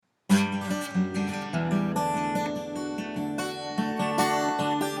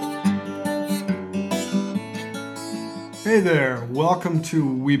Hey there, welcome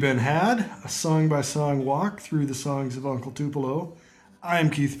to We Been Had, a song-by-song walk through the songs of Uncle Tupelo. I'm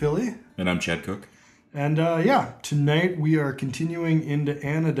Keith Pilley. And I'm Chad Cook. And tonight we are continuing into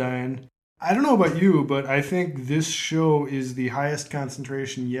Anodyne. I don't know about you, but I think this show is the highest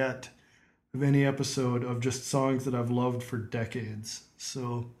concentration yet of any episode of just songs that I've loved for decades.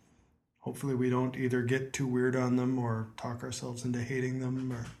 So hopefully we don't either get too weird on them or talk ourselves into hating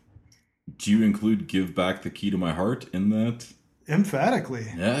them. Or do you include Give Back the Key to My Heart in that? Emphatically.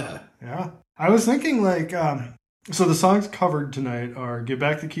 Yeah. Yeah. I was thinking so the songs covered tonight are Give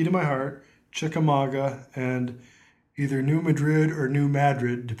Back the Key to My Heart, Chickamauga, and either New Madrid or New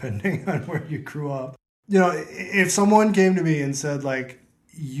Madrid, depending on where you grew up. You know, if someone came to me and said,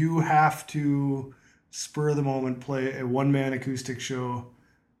 you have to spur of the moment play a one-man acoustic show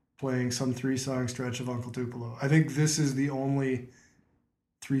playing some 3-song stretch of Uncle Tupelo, I think this is the only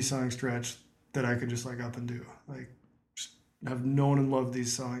 3-song stretch that I could just up and do. I've known and loved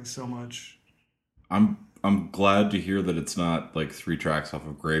these songs so much. I'm glad to hear that it's not 3 tracks off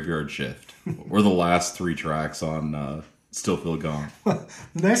of Graveyard Shift or the last 3 tracks on Still Feel Gone. The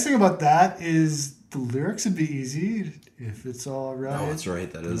nice thing about that is the lyrics would be easy. If it's all right. Oh, that's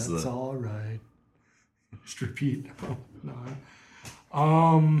right. That's all right. Just repeat. Oh,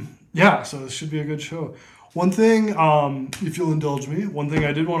 no. Yeah, so this should be a good show. One thing, if you'll indulge me, one thing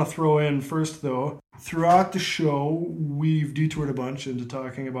I did want to throw in first, though. Throughout the show, we've detoured a bunch into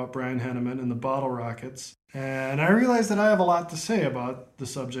talking about Brian Henneman and the Bottle Rockets. And I realized that I have a lot to say about the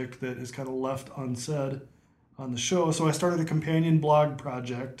subject that is kind of left unsaid on the show. So I started a companion blog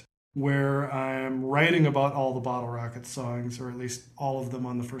project where I'm writing about all the Bottle Rockets songs, or at least all of them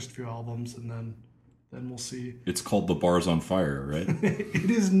on the first few albums, and then we'll see. It's called The Bar's on Fire, right?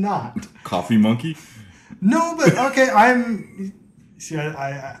 It is not. Coffee Monkey? No, but okay, I've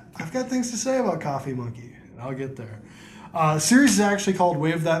got things to say about Coffee Monkey. I'll get there. The series is actually called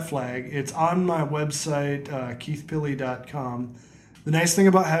Wave That Flag. It's on my website, keithpilley.com. The nice thing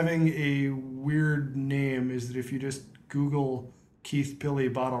about having a weird name is that if you just Google Keith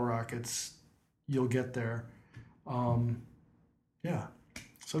Pilley Bottle Rockets, you'll get there. Yeah.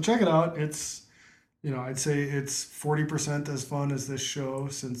 So check it out. It's, I'd say it's 40% as fun as this show,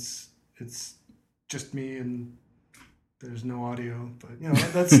 since it's just me and there's no audio, but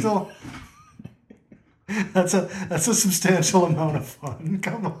that's still that's a substantial amount of fun.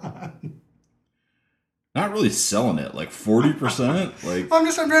 Come on. Not really selling it, 40%.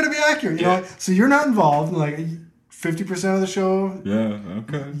 I'm trying to be accurate, you know. So you're not involved in 50% of the show. Yeah,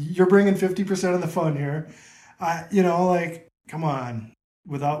 okay. You're bringing 50% of the fun here. Come on.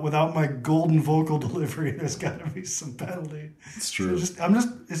 Without my golden vocal delivery, there's got to be some penalty. It's true. So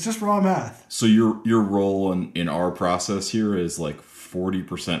it's just raw math. So your role in our process here is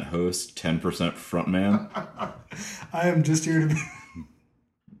 40% host, 10% frontman. I am just here to be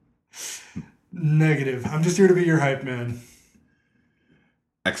negative. I'm just here to be your hype man.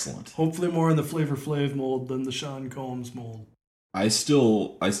 Excellent. Hopefully more in the Flavor Flav mold than the Sean Combs mold. I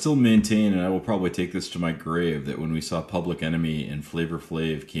still maintain, and I will probably take this to my grave, that when we saw Public Enemy and Flavor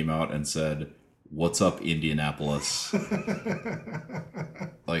Flav came out and said, "What's up, Indianapolis?"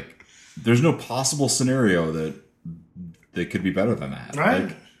 There's no possible scenario that could be better than that.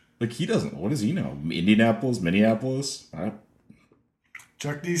 Right. He doesn't. What does he know? Indianapolis, Minneapolis?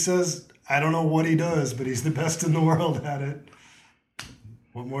 Chuck D says, I don't know what he does, but he's the best in the world at it.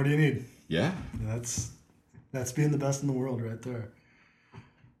 What more do you need? Yeah. That's being the best in the world right there.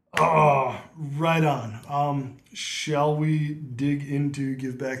 Oh, right on. Shall we dig into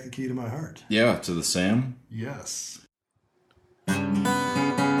Give Back the Key to My Heart? Yeah, to the Sam? Yes.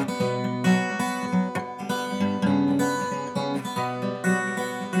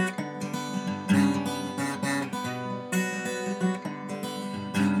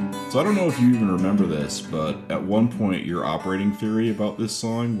 So I don't know if you even remember this, but at one point your operating theory about this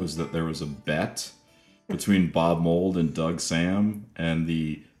song was that there was a bet between Bob Mould and Doug Sam, and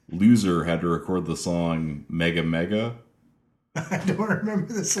the loser had to record the song Mega Mega. I don't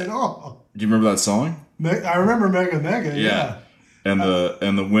remember this at all. Do you remember that song? I remember Mega Mega, yeah. And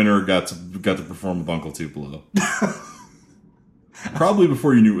the winner got to perform with Uncle Tupelo. Probably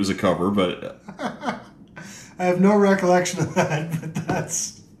before you knew it was a cover, but I have no recollection of that,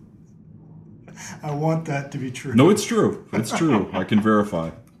 but I want that to be true. No, it's true. It's true. I can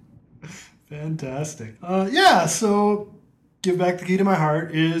verify. Fantastic. So Give Back the Key to My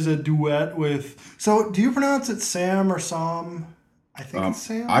Heart is a duet with... So, do you pronounce it Sam or Sam? I think it's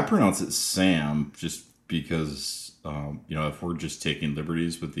Sam. I pronounce it Sam just because, if we're just taking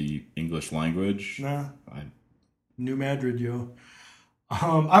liberties with the English language... Nah. New Madrid, yo.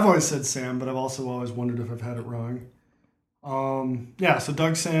 I've always said Sam, but I've also always wondered if I've had it wrong. Yeah, so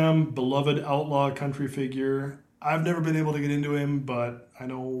Doug Sam, beloved outlaw country figure. I've never been able to get into him, but I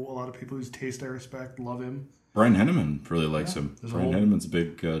know a lot of people whose taste I respect love him. Brian Henneman really likes him. there's a Brian whole- Henneman's a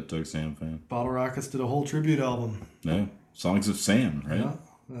big Doug Sam fan. Bottle Rockets did a whole tribute album. Yeah, Songs of Sam, right? Yeah,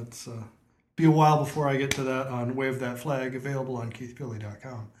 that's be a while before I get to that on Wave That Flag, available on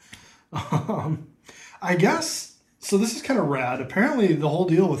keithpilly.com. I guess, so this is kind of rad. Apparently the whole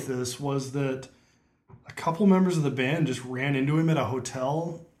deal with this was that a couple members of the band just ran into him at a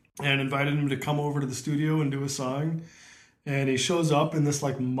hotel and invited him to come over to the studio and do a song. And he shows up in this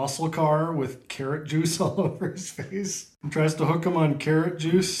like muscle car with carrot juice all over his face and tries to hook him on carrot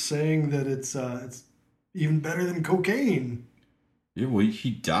juice, saying that it's even better than cocaine. Yeah, well, he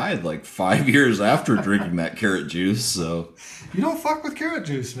died like 5 years after drinking that carrot juice, so... You don't fuck with carrot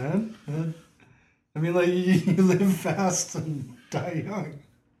juice, man. I mean, like, you live fast and die young.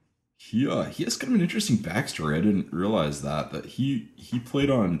 He has kind of an interesting backstory. I didn't realize that he played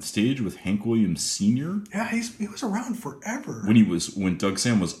on stage with Hank Williams Sr. Yeah, he was around forever. when Doug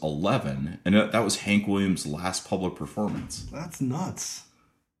Sam was 11, and that was Hank Williams' last public performance. That's nuts.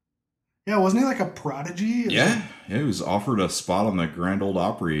 Yeah, wasn't he like a prodigy? Yeah, he was offered a spot on the Grand Ole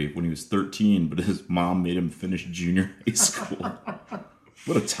Opry when he was 13, but his mom made him finish junior high school.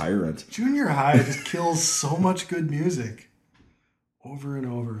 What a tyrant. Junior high just kills so much good music over and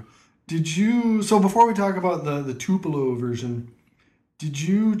over. So before we talk about the Tupelo version, did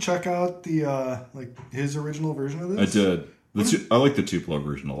you check out the his original version of this? I did. I like the Tupelo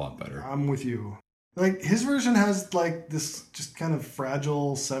version a lot better. I'm with you. Like, his version has like this just kind of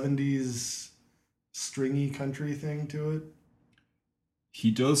fragile 70s stringy country thing to it. He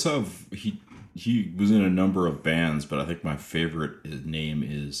does have he was in a number of bands, but I think my favorite name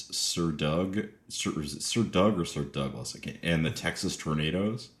is Sir Doug. Is it Sir Doug or Sir Douglas? And the Texas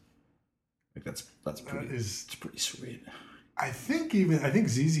Tornadoes. Like that's pretty. It's pretty sweet. I think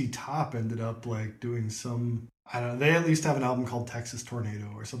ZZ Top ended up like doing some. I don't know. They at least have an album called Texas Tornado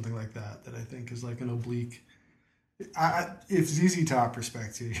or something like that. That I think is like an oblique. If ZZ Top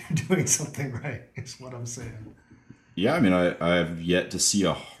respects you, you're doing something right. Is what I'm saying. Yeah, I mean, I have yet to see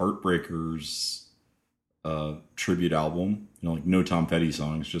a Heartbreakers tribute album. You know, like no Tom Petty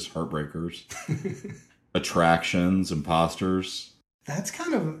songs, just Heartbreakers. Attractions, Imposters.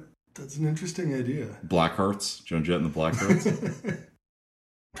 That's an interesting idea. Blackhearts, Joan Jett and the Blackhearts. I'm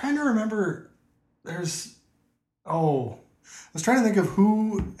trying to remember. I was trying to think of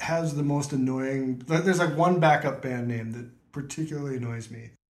who has the most annoying. There's like one backup band name that particularly annoys me.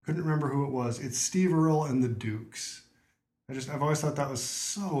 Couldn't remember who it was. It's Steve Earle and the Dukes. I've always thought that was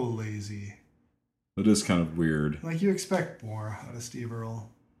so lazy. It is kind of weird. Like, you expect more out of Steve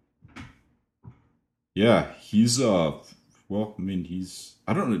Earle. Yeah, he's I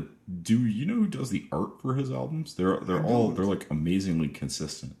don't know. Do you know who does the art for his albums? They're like amazingly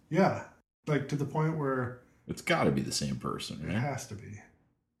consistent. Yeah, like to the point where it's got to be the same person, right? It has to be.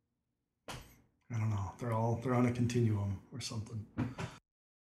 I don't know. They're on a continuum or something.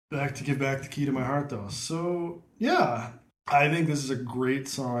 Give back the key to my heart, though. So yeah, I think this is a great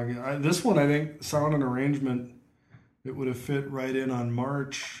song. This one, I think, sound and arrangement, it would have fit right in on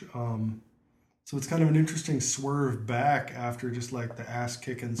March. So it's kind of an interesting swerve back after just like the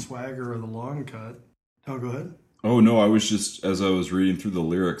ass-kicking swagger of the long cut. Oh, go ahead. Oh, no, I was just, as I was reading through the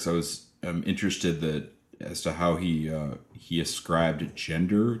lyrics, I'm interested as to how he ascribed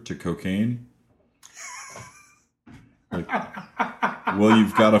gender to cocaine. Like, well,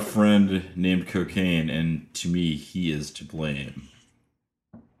 you've got a friend named Cocaine, and to me, he is to blame.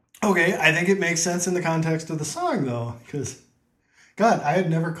 Okay, I think it makes sense in the context of the song, though, because, God, I had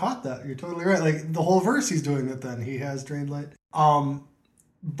never caught that. You're totally right. Like, the whole verse, he's doing it then. He has drained light.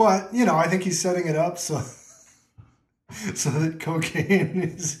 But, you know, I think he's setting it up so that cocaine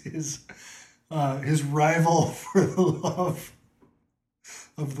is his rival for the love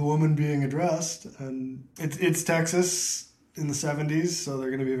of the woman being addressed. And it's Texas in the 70s, so they're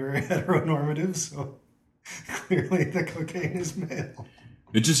going to be very heteronormative. So clearly the cocaine is male.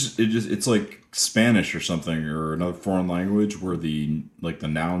 It's like Spanish or something, or another foreign language where the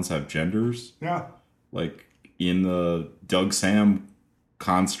nouns have genders. Yeah. Like in the Doug Sam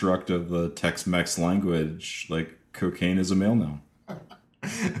construct of the Tex-Mex language, like cocaine is a male noun.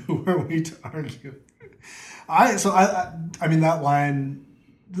 Who are we to argue? I mean, that line,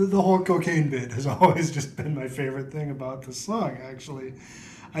 the whole cocaine bit has always just been my favorite thing about the song, actually.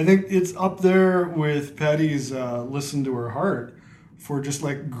 I think it's up there with Patty's Listen to Her Heart for just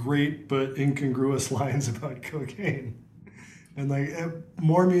like great but incongruous lines about cocaine. And like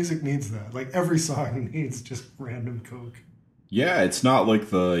more music needs that. Like every song needs just random coke. Yeah, it's not like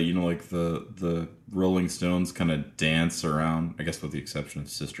the Rolling Stones kind of dance around. I guess with the exception of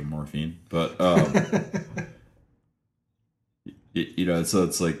Sister Morphine, but so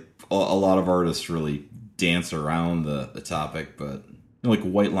it's like a lot of artists really dance around the topic, but like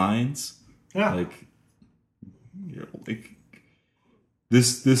White Lines, Yeah. like like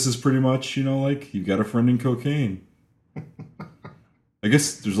this is pretty much like you've got a friend in cocaine. I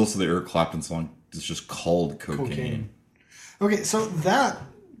guess there's also the Eric Clapton song that's just called Cocaine. Okay, so that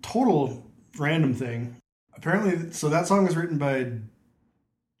total random thing, apparently, so that song was written by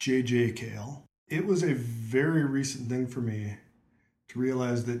J.J. Cale. It was a very recent thing for me to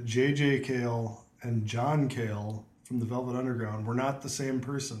realize that J.J. Cale and John Cale from the Velvet Underground were not the same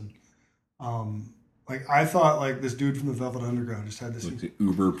person. Like, I thought, like, this dude from the Velvet Underground just had this Like the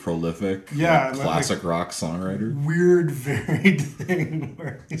uber prolific, classic rock songwriter. Weird, varied thing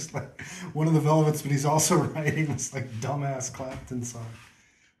where he's like one of the Velvets, but he's also writing this, like, dumbass Clapton song.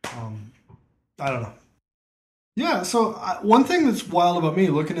 I don't know. Yeah, so one thing that's wild about me,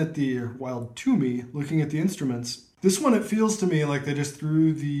 looking at the instruments, this one, it feels to me like they just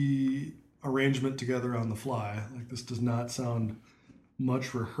threw the arrangement together on the fly. Like, this does not sound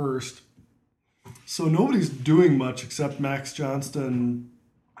much rehearsed. So nobody's doing much except Max Johnston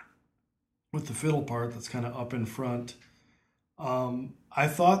with the fiddle part that's kind of up in front. I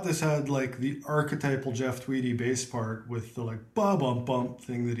thought this had like the archetypal Jeff Tweedy bass part with the like ba-bump bump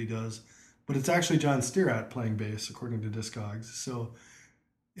thing that he does, but it's actually John Stirratt playing bass according to Discogs. So,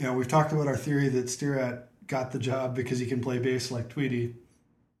 we've talked about our theory that Stirratt got the job because he can play bass like Tweedy.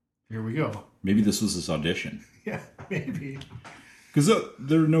 Here we go. Maybe this was his audition. Yeah, maybe. Because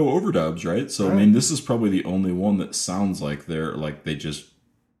there are no overdubs, right? So, right. I mean, this is probably the only one that sounds like they just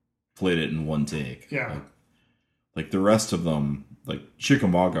played it in one take. Yeah. Like the rest of them, like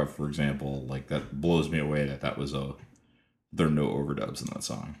Chickamauga, for example, like that blows me away there are no overdubs in that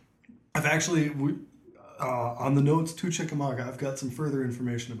song. I've actually, on the notes to Chickamauga, I've got some further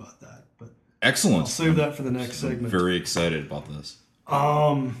information about that. But excellent. I'll save that for the next segment. I'm very excited about this.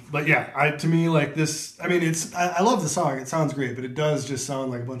 But yeah, to me, like this, I mean, I love the song. It sounds great, but it does just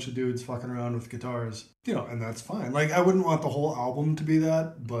sound like a bunch of dudes fucking around with guitars, and that's fine. Like, I wouldn't want the whole album to be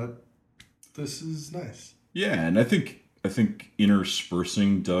that, but this is nice. Yeah. And I think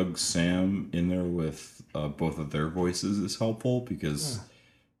interspersing Doug Sam in there with, both of their voices is helpful because,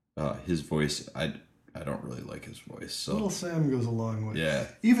 his voice, I don't really like his voice. So Little Sam goes a long way. Yeah.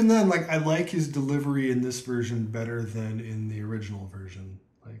 Even then, like, I like his delivery in this version better than in the original version.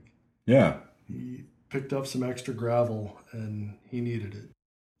 Like, yeah, he picked up some extra gravel and he needed it.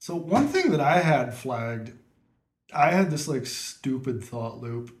 So one thing that I had flagged, I had this like stupid thought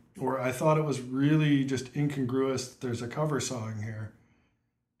loop where I thought it was really just incongruous that there's a cover song here.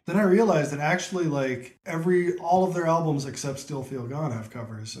 Then I realized that actually, like, all of their albums except Still Feel Gone have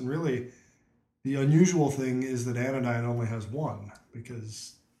covers, and really, the unusual thing is that Anodyne only has one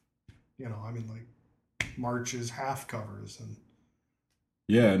because, like, March is half covers.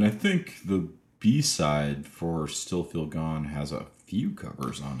 And I think the B-side for Still Feel Gone has a few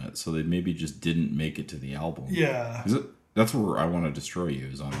covers on it, so they maybe just didn't make it to the album. Yeah. That's where I Want to Destroy You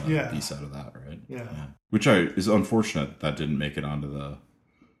is on the B-side of that, right? Yeah. Which is unfortunate that didn't make it onto the...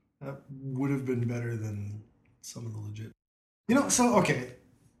 That would have been better than some of the legit... okay...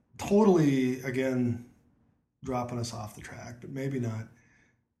 Totally, again, dropping us off the track, but maybe not.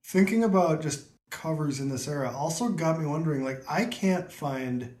 Thinking about just covers in this era also got me wondering, like, I can't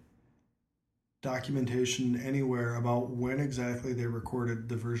find documentation anywhere about when exactly they recorded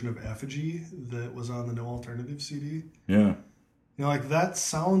the version of Effigy that was on the No Alternative CD. Yeah. Like, that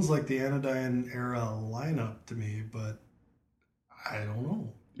sounds like the Anodyne era lineup to me, but I don't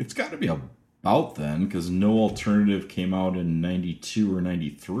know. It's got to be about then, because No Alternative came out in 92 or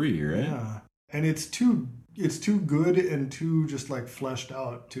 93, right? Yeah. And it's too good and too just like fleshed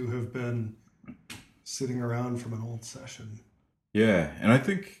out to have been sitting around from an old session. Yeah, and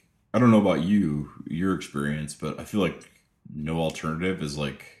I don't know about your experience, but I feel like No Alternative is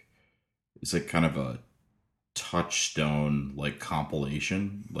like kind of a touchstone, like,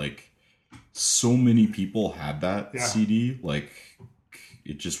 compilation. Like, so many people had that CD. Like,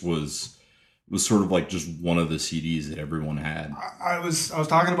 it just was sort of like just one of the CDs that everyone had. I was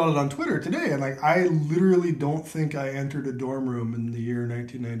talking about it on Twitter today, and like, I literally don't think I entered a dorm room in the year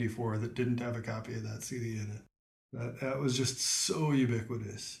 1994 that didn't have a copy of that CD in it. That was just so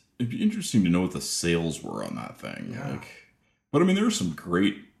ubiquitous. It'd be interesting to know what the sales were on that thing. Yeah. But I mean, there are some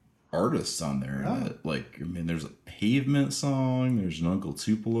great artists on there. Yeah. That, like, I mean, there's a Pavement song. There's an Uncle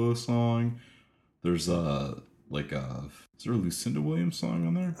Tupelo song. There's is there a Lucinda Williams song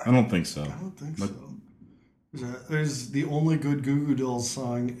on there? I don't think so. I don't think so. There's the only good Goo Goo Dolls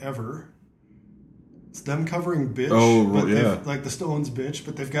song ever. It's them covering "Bitch," Oh, but yeah. like the Stones' "Bitch,"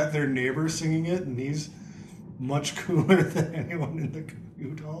 but they've got their neighbor singing it, and he's much cooler than anyone in the Goo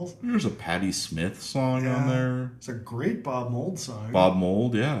Goo Dolls. There's a Patti Smith song on Yeah. there. It's a great Bob Mould song. Bob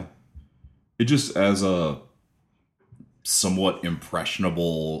Mould, yeah. It just, as a somewhat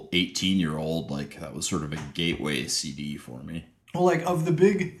impressionable 18-year-old, like, that was sort of a gateway CD for me. Well, like, of the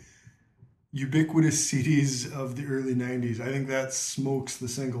big ubiquitous CDs of the early 90s, I think that Smokes the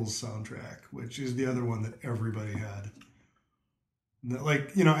Singles soundtrack, which is the other one that everybody had.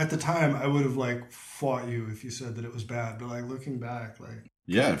 Like, you know, at the time, I would have, like, fought you if you said that it was bad. But, like, looking back, like...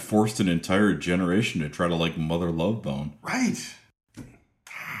 Yeah, it forced an entire generation to try to like Mother Love Bone. Right.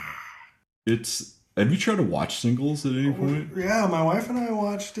 Have you tried to watch Singles at any point? Yeah, my wife and I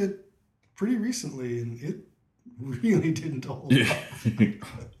watched it pretty recently, and it really didn't hold up.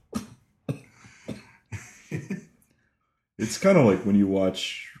 It's kind of like when you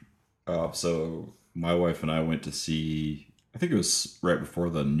watch. So my wife and I went to see. I think it was right before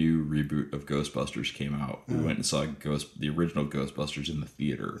the new reboot of Ghostbusters came out. We went and saw the original Ghostbusters in the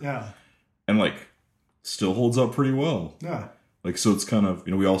theater. Yeah. And like, still holds up pretty well. Yeah. Like, so it's kind of,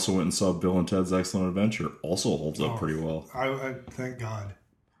 we also went and saw Bill and Ted's Excellent Adventure. Also holds up pretty well. I thank God.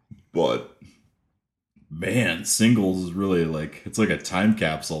 But man, Singles is really like, it's like a time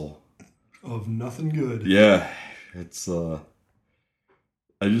capsule of nothing good. Yeah, it's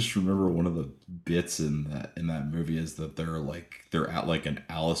I just remember one of the bits in that movie is that they're at like an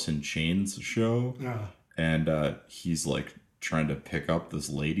Alice in Chains show. Yeah. And he's like trying to pick up this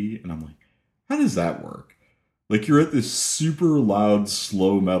lady, and I'm like, how does that work? Like, you're at this super loud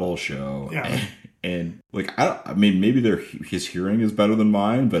slow metal show. Yeah. And like, I mean, maybe his hearing is better than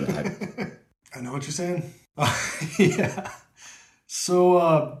mine, but I know what you're saying. Yeah.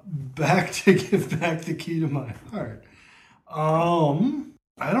 So to give back the key to my heart.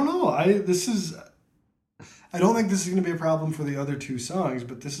 I don't know. I don't think this is going to be a problem for the other two songs,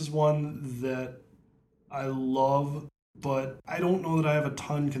 but this is one that I love, but I don't know that I have a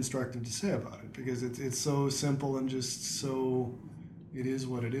ton constructive to say about it because it's so simple and just so it is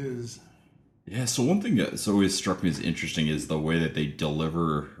what it is. Yeah, so one thing that's always struck me as interesting is the way that they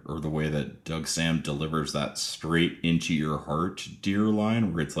deliver, or the way that Doug Sam delivers that straight into your heart, dear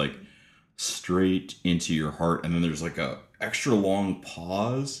line, where it's like straight into your heart, and then there's like a extra long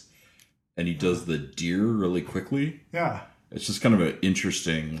pause, and he does the deer really quickly. Yeah. It's just kind of an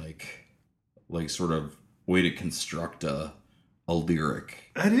interesting, like sort of way to construct a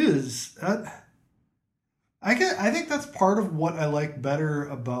lyric. That is. I think that's part of what I like better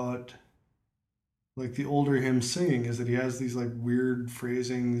about like the older him singing is that he has these like weird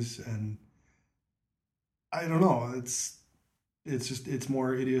phrasings, and I don't know, it's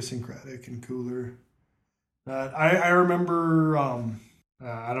more idiosyncratic and cooler. I remember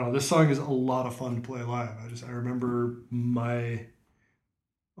I don't know, this song is a lot of fun to play live. I remember my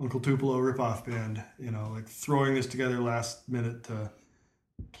Uncle Tupelo ripoff band, like throwing this together last minute to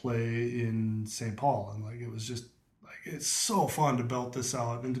play in St. Paul, and like it was just it's so fun to belt this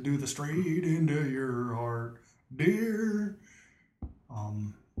out and to do the straight into your heart, dear.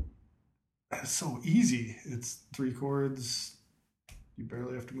 It's so easy. It's 3 chords. You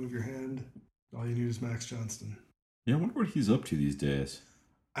barely have to move your hand. All you need is Max Johnston. Yeah, I wonder what he's up to these days.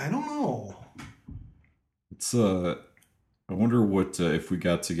 I don't know. It's I wonder what if we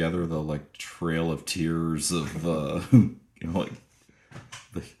got together the like trail of tears of like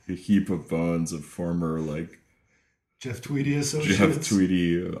the heap of bones of former like Jeff Tweedy associates. Jeff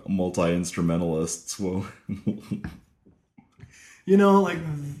Tweedy multi-instrumentalists. Whoa.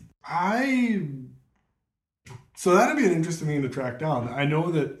 So that'd be an interesting thing to track down. I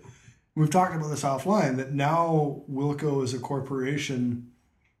know that we've talked about this offline, that now Wilco is a corporation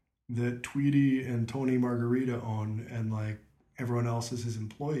that Tweedy and Tony Margarita own, and like everyone else is his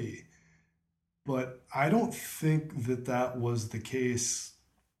employee. But I don't think that was the case.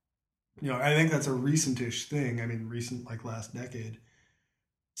 I think that's a recent-ish thing. I mean, recent, like last decade.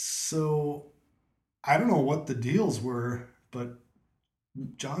 So I don't know what the deals were, but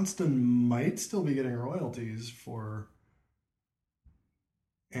Johnston might still be getting royalties for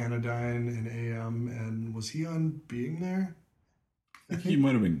Anodyne and AM. And was he on Being There? I think he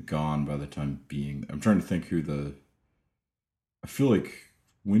might have been gone by the time Being. I'm trying to think I feel like,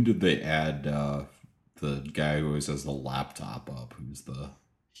 when did they add the guy who always has the laptop up?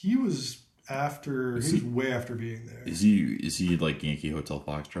 He was after. He was way after Being There. Is he like Yankee Hotel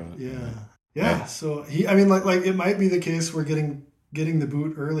Foxtrot? Yeah. So I mean, like it might be the case where getting the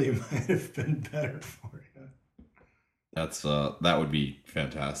boot early might have been better for you. That would be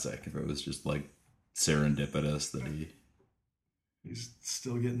fantastic if it was just like serendipitous that he's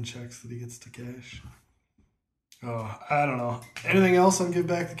still getting checks that he gets to cash. Oh, I don't know. Anything else on Give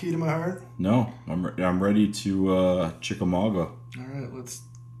Back the Key to My Heart? No, I'm ready to Chickamauga. All right, let's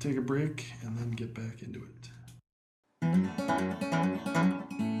take a break and then get back into it.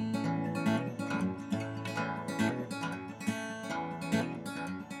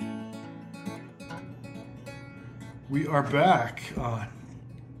 We are back on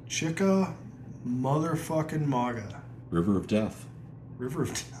Chicka motherfucking Maga. River of Death. River of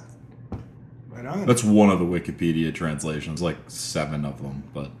Death. Right on. That's one of the Wikipedia translations, like 7 of them.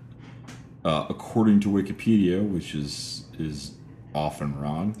 But according to Wikipedia, which is often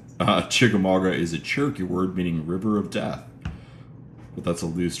wrong, Chickamauga is a Cherokee word meaning river of death. But that's a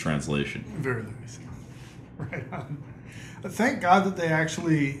loose translation. Very loose. Right on. Thank God that they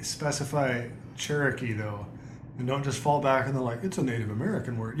actually specify Cherokee, though. And don't just fall back and they're like, it's a Native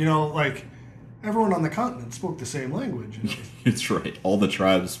American word. You know, like, everyone on the continent spoke the same language. You know? It's right. All the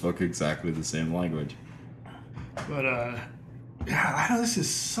tribes spoke exactly the same language. But, yeah, I know this is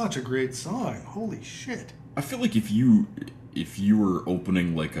such a great song. Holy shit. I feel like if you were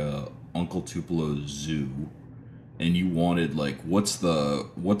opening, like, a Uncle Tupelo zoo, and you wanted, like, what's the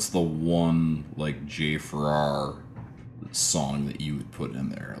one, like, Jay Farrar song that you would put in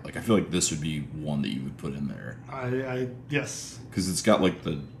there? Like, I feel like this would be one that you would put in there. Yes. Because it's got, like,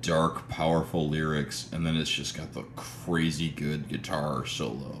 the dark, powerful lyrics, and then it's just got the crazy good guitar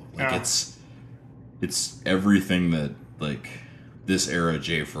solo. Like, yeah. It's everything that, like, this era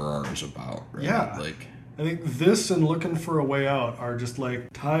Jay Farrar is about, right? Yeah. Like, I think this and Looking for a Way Out are just,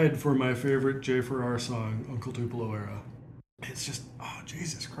 like, tied for my favorite Jay Farrar song, Uncle Tupelo era. It's just, oh,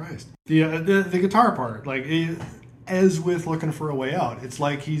 Jesus Christ. The guitar part, like, as with Looking for a Way Out, it's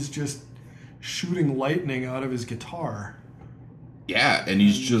like he's just shooting lightning out of his guitar. Yeah, and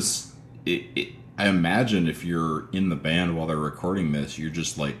he's just... I imagine if you're in the band while they're recording this, you're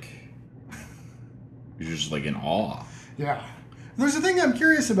just like in awe. Yeah. There's a thing I'm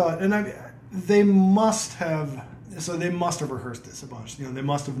curious about, and they must have rehearsed this a bunch. You know, they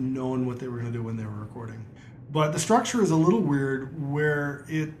must have known what they were going to do when they were recording. But the structure is a little weird, where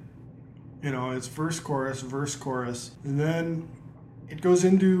it's verse, chorus, and then it goes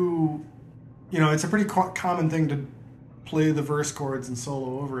into, it's a pretty common thing to play the verse chords and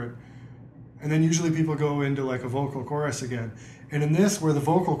solo over it. And then usually people go into like a vocal chorus again. And in this, where the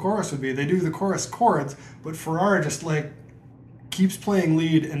vocal chorus would be, they do the chorus chords, but Farrar just like keeps playing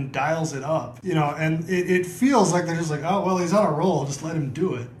lead and dials it up, and it feels like they're just like, oh, well, he's on a roll, just let him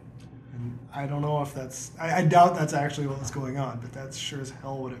do it. And I don't know if I doubt that's actually what's going on, but that's sure as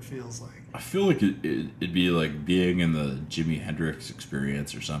hell what it feels like. I feel like it'd be like being in the Jimi Hendrix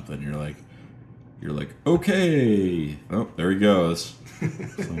Experience or something. You're like, okay, oh, there he goes.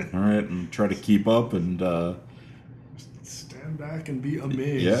 Like, all right, and try to keep up and stand back and be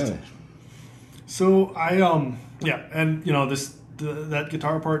amazed. Yeah. So that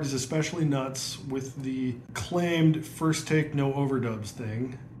guitar part is especially nuts with the claimed first take no overdubs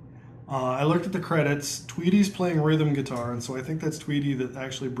thing. I looked at the credits. Tweedy's playing rhythm guitar, and so I think that's Tweedy that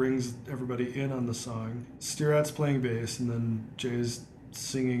actually brings everybody in on the song. Stirat's playing bass, and then Jay's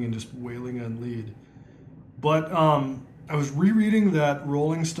singing and just wailing on lead. But I was rereading that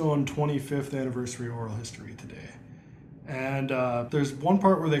Rolling Stone 25th anniversary oral history today. And there's one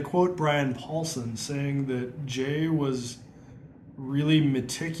part where they quote Brian Paulson saying that Jay was really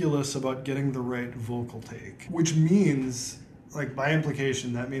meticulous about getting the right vocal take, which means, like, by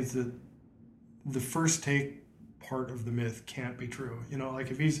implication, that means that the first take part of the myth can't be true.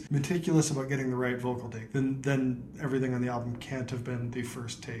 Like, if he's meticulous about getting the right vocal take, then everything on the album can't have been the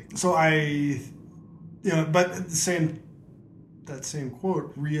first take. So but that same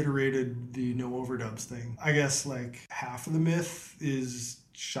quote reiterated the no overdubs thing. I guess, like, half of the myth is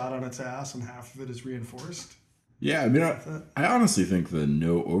shot on its ass and half of it is reinforced. Yeah, I mean, I honestly think the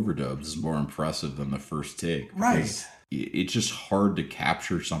no overdubs is more impressive than the first take. Right. It's just hard to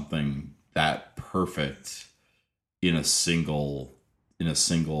capture something that perfect in a single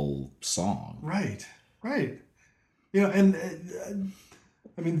song. Right. And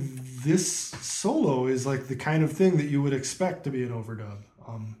I mean, this solo is like the kind of thing that you would expect to be an overdub.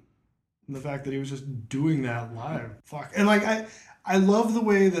 And the fact that he was just doing that live. Fuck. And like, I love the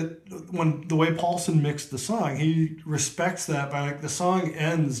way the way Paulson mixed the song. He respects that by, like, the song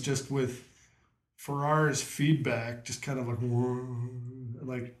ends just with Farrar's feedback, just kind of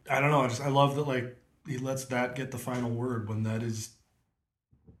like, I don't know. I love that, like, he lets that get the final word when that is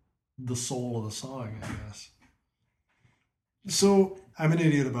the soul of the song, I guess. So I'm an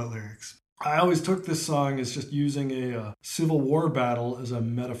idiot about lyrics. I always took this song as just using a Civil War battle as a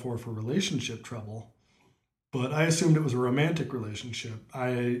metaphor for relationship trouble. But I assumed it was a romantic relationship.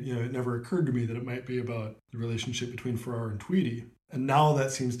 It never occurred to me that it might be about the relationship between Farrar and Tweedy. And now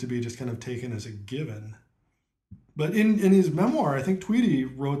that seems to be just kind of taken as a given. But in his memoir, I think Tweedy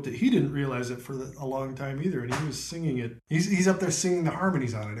wrote that he didn't realize it for a long time either. And he was singing it. He's up there singing the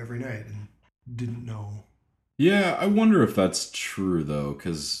harmonies on it every night and didn't know. Yeah, I wonder if that's true, though,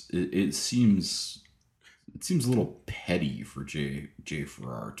 because it seems a little petty for Jay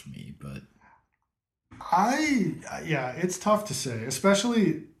Farrar to me, but... It's tough to say,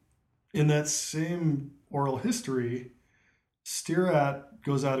 especially in that same oral history. Stirrat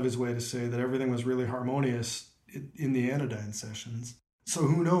goes out of his way to say that everything was really harmonious in the Anodyne sessions. So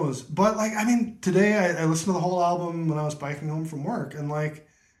who knows? But today I listened to the whole album when I was biking home from work, and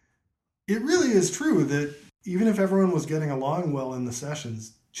it really is true that even if everyone was getting along well in the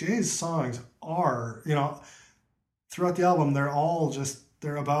sessions, Jay's songs are, throughout the album,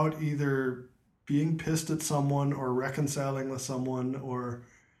 they're about either being pissed at someone or reconciling with someone, or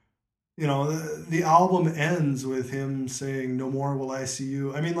the album ends with him saying, "No more will I see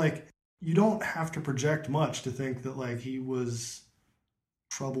you." You don't have to project much to think that he was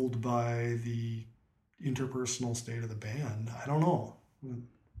troubled by the interpersonal state of the band. I don't know.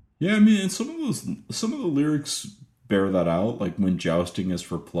 Yeah, and some of the lyrics bear that out, like when jousting is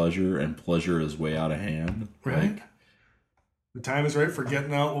for pleasure and pleasure is way out of hand. Right. The time is right for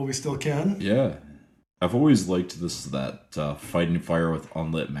getting out while we still can. Yeah. I've always liked that fighting fire with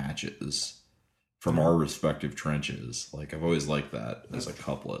unlit matches from our respective trenches. I've always liked that as a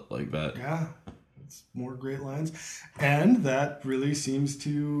couplet like that. Yeah. It's more great lines. And that really seems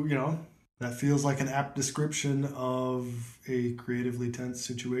to, that feels like an apt description of a creatively tense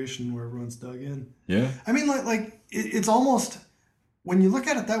situation where everyone's dug in. Yeah. It's almost, when you look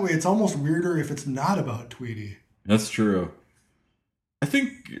at it that way, it's almost weirder if it's not about Tweedy. That's true. I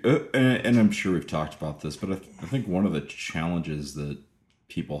think, and I'm sure we've talked about this, but I think one of the challenges that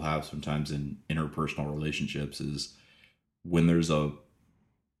people have sometimes in interpersonal relationships is when there's a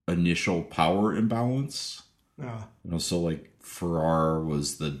initial power imbalance. Yeah. So Farrar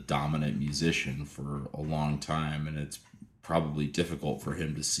was the dominant musician for a long time, and it's probably difficult for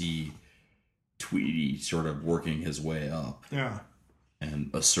him to see Tweedy sort of working his way up. Yeah. And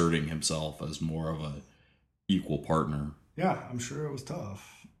asserting himself as more of a equal partner. Yeah, I'm sure it was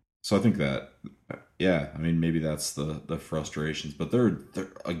tough. So I think that, maybe that's the frustrations, but they're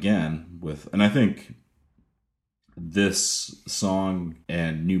again and I think this song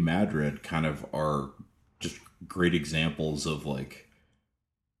and New Madrid kind of are just great examples of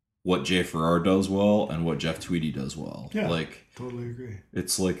what Jay Farrar does well and what Jeff Tweedy does well. Yeah, totally agree.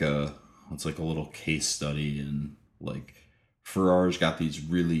 It's like a little case study, and Farrar's got these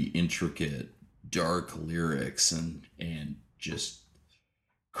really intricate, dark lyrics and just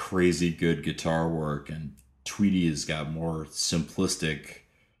crazy good guitar work, and Tweedy has got more simplistic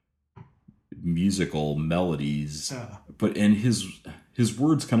musical melodies. Yeah. But his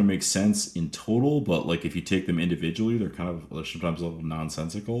words kind of make sense in total, but if you take them individually, they're sometimes a little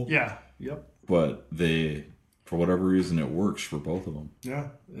nonsensical. Yeah. Yep. But for whatever reason, it works for both of them. Yeah,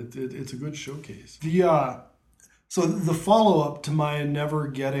 it's a good showcase. So the follow-up to my never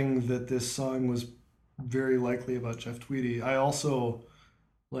getting that this song was very likely about Jeff Tweedy, I also,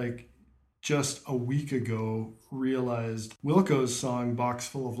 just a week ago, realized Wilco's song Box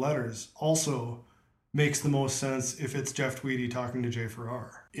Full of Letters also makes the most sense if it's Jeff Tweedy talking to Jay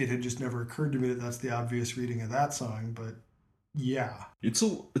Farrar. It had just never occurred to me that that's the obvious reading of that song, but yeah. It's a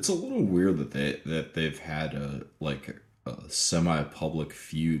little weird that they've had a semi-public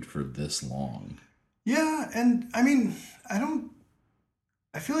feud for this long. Yeah, and I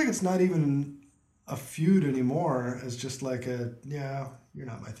feel like it's not even a feud anymore as just you're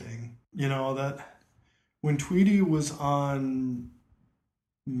not my thing. That when Tweedy was on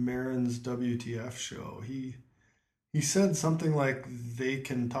Maron's WTF show, he said something like they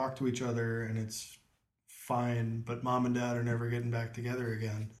can talk to each other and it's fine, but mom and dad are never getting back together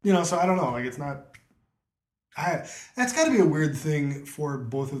again. So I don't know, it's not... that's got to be a weird thing for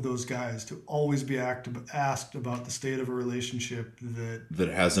both of those guys to always be asked about the state of a relationship that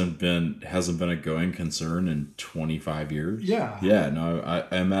hasn't been a going concern in 25 years. Yeah. Yeah. No,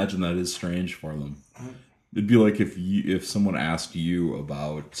 I imagine that is strange for them. It'd be like if someone asked you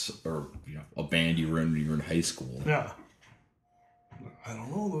about a band you were in when you were in high school. Yeah. I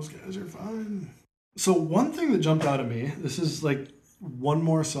don't know. Those guys are fine. So one thing that jumped out at me. This is one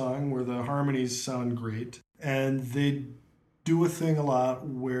more song where the harmonies sound great. And they do a thing a lot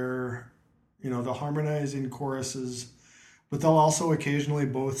where, they'll harmonize in choruses, but they'll also occasionally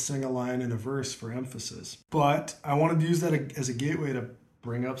both sing a line and a verse for emphasis. But I wanted to use that as a gateway to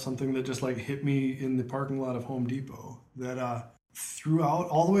bring up something that just like hit me in the parking lot of Home Depot. That throughout,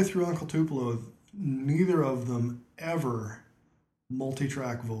 all the way through Uncle Tupelo, neither of them ever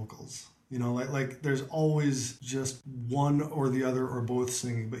multi-track vocals. You know, like there's always just one or the other or both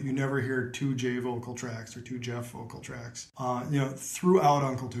singing, but you never hear two Jay vocal tracks or two Jeff vocal tracks. Throughout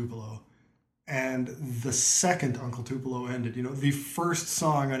Uncle Tupelo. And the second Uncle Tupelo ended, the first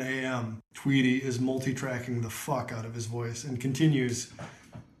song on AM, Tweedy is multi-tracking the fuck out of his voice and continues,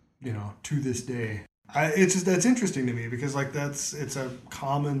 to this day. That's interesting to me because it's a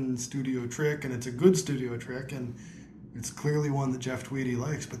common studio trick and it's a good studio trick and it's clearly one that Jeff Tweedy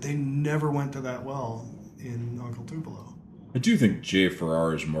likes, but they never went to that well in Uncle Tupelo. I do think Jay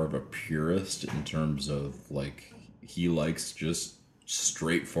Farrar is more of a purist in terms of he likes just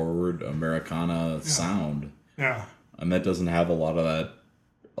straightforward Americana sound. Yeah. And that doesn't have a lot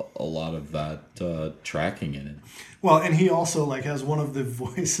of that tracking in it. Well, and he also has one of the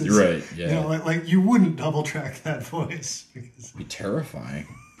voices. Right, yeah. You wouldn't double track that voice because it'd be terrifying.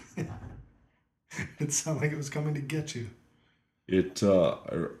 It sounded like it was coming to get you.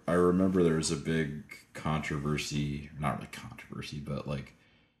 I remember there was a big controversy, not really controversy, but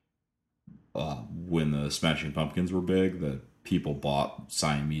when the Smashing Pumpkins were big, that people bought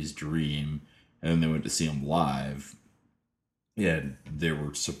Siamese Dream and then they went to see them live. And they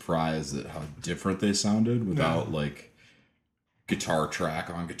were surprised at how different they sounded without guitar track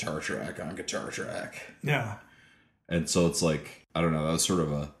on guitar track on guitar track. Yeah. And so it's I don't know, that was sort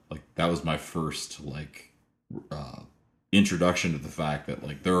of that was my first introduction to the fact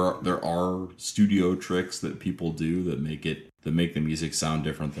that there are studio tricks that people do that make the music sound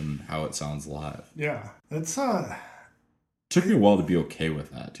different than how it sounds live. Yeah. That's took me a while to be okay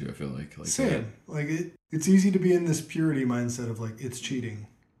with that too. I feel like same. It's easy to be in this purity mindset of it's cheating,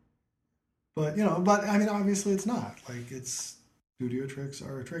 but I mean, obviously it's not. It's studio tricks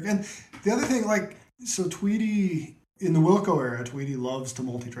are a trick. And the other thing, so Tweedy in the Wilco era, Tweedy loves to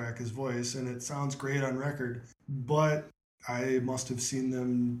multi-track his voice, and it sounds great on record. But I must have seen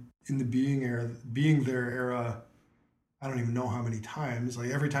them in the Being There era. I don't even know how many times,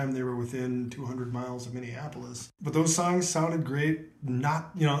 every time they were within 200 miles of Minneapolis. But those songs sounded great,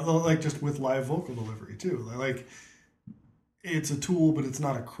 not, just with live vocal delivery too. It's a tool, but it's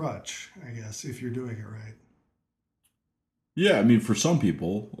not a crutch, I guess, if you're doing it right. Yeah, I mean, for some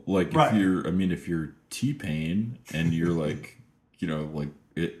people, right. if you're T-Pain and you're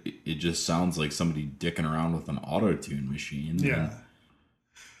it just sounds like somebody dicking around with an auto-tune machine. Yeah.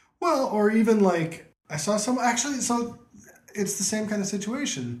 Well, or even I saw so it's the same kind of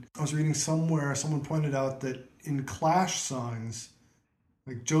situation. I was reading somewhere, someone pointed out that in Clash songs,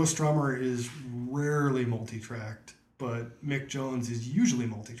 Joe Strummer is rarely multi-tracked, but Mick Jones is usually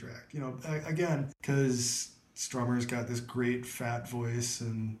multi-tracked. Again, because Strummer's got this great fat voice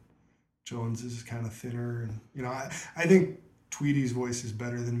and Jones is kind of thinner. And, I think Tweedy's voice is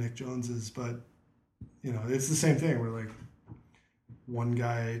better than Mick Jones's, but, it's the same thing where, one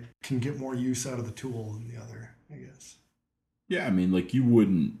guy can get more use out of the tool than the other, I guess. Yeah, I mean, you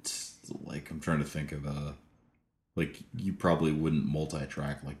wouldn't, I'm trying to think of you probably wouldn't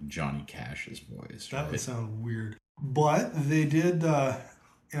multi-track Johnny Cash's voice, right? That would sound weird. But they did, on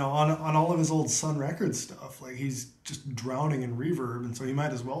all of his old Sun Records stuff, he's just drowning in reverb, and so he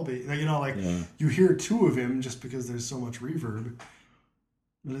might as well be, You hear two of him just because there's so much reverb.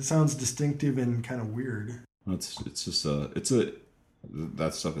 But it sounds distinctive and kind of weird. It's just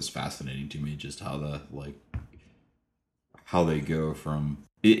that stuff is fascinating to me, just how how they go from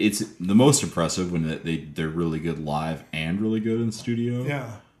it's the most impressive when they're really good live and really good in studio. Yeah.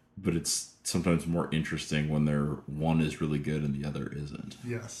 But it's sometimes more interesting when one is really good and the other isn't.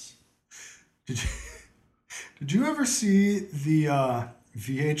 Yes. Did you ever see the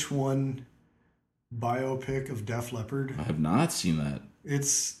VH1 biopic of Def Leppard? I have not seen that.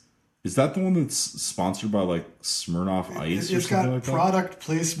 Is that the one that's sponsored by Smirnoff Ice or something like that? It's got product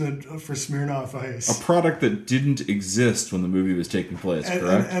placement for Smirnoff Ice. A product that didn't exist when the movie was taking place,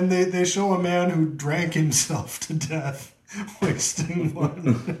 correct? And they show a man who drank himself to death, wasting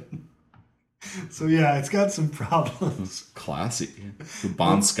one. So yeah, it's got some problems. Classy.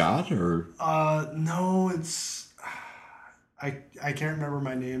 Bon Scott or? No, it's... I can't remember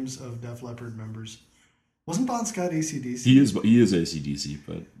my names of Def Leppard members. Wasn't Bon Scott AC/DC? He is AC/DC,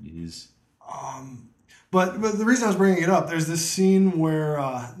 but he's... But the reason I was bringing it up, there's this scene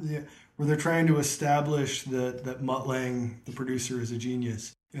where they're trying to establish that Mutt Lange, the producer, is a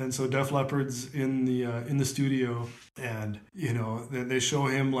genius. And so Def Leppard's in the studio, and they show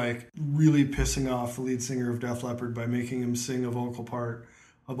him like really pissing off the lead singer of Def Leppard by making him sing a vocal part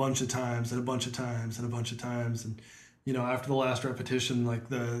a bunch of times and a bunch of times and a bunch of times, and after the last repetition, like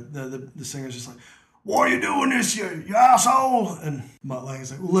the singer's just like, "Why are you doing this, you asshole?" And Mutt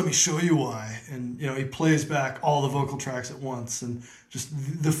Lange's like, "Well, let me show you why." And he plays back all the vocal tracks at once, and just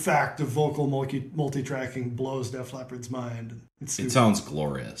the fact of vocal multi-tracking blows Def Leppard's mind. It sounds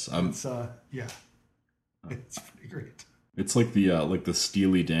glorious. It's it's pretty great. It's like the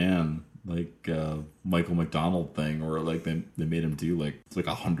Steely Dan Michael McDonald thing, or like they made him do like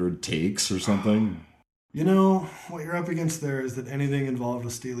 100 takes or something. What you're up against there is that anything involved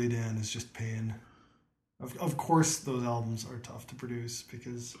with Steely Dan is just pain. Of course, those albums are tough to produce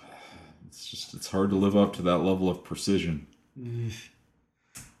because it's hard to live up to that level of precision. And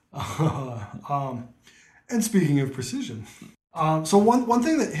speaking of precision, so one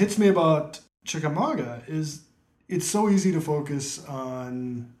thing that hits me about Chickamauga is it's so easy to focus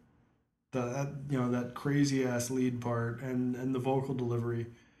on that crazy ass lead part and the vocal delivery,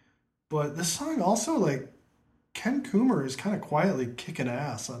 but this song also, like, Ken Coomer is kind of quietly kicking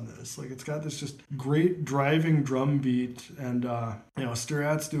ass on this. Like, it's got this just great driving drum beat, and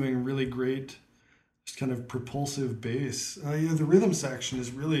Sturat's doing really great, just kind of propulsive bass. The rhythm section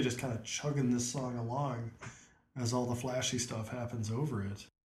is really just kind of chugging this song along as all the flashy stuff happens over it.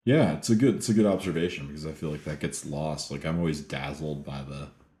 Yeah, it's a good observation, because I feel like that gets lost. Like, I'm always dazzled by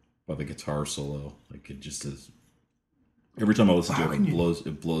the guitar solo. Like, it just is. Every time I listen to it,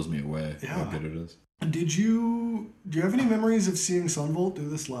 it blows me away how good it is. Do you have any memories of seeing Sunvolt do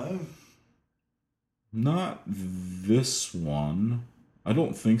this live? Not this one. I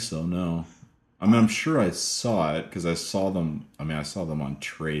don't think so, no. I mean, I'm sure I saw it, because I saw them on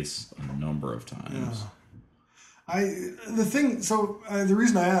Trace a number of times. Yeah. The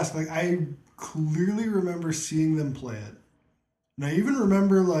reason I asked, like, I clearly remember seeing them play it. And I even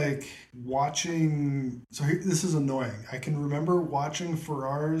remember, like, watching... So this is annoying. I can remember watching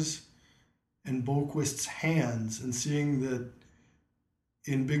Farrar's and Boquist's hands and seeing that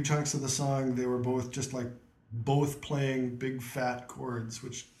in big chunks of the song they were both playing big fat chords,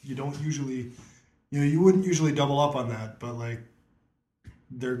 which you don't usually, you wouldn't usually double up on that, but like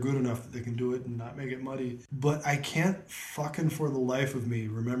they're good enough that they can do it and not make it muddy. But I can't fucking for the life of me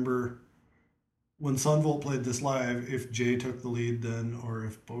remember when Sunvolt played this live if Jay took the lead then or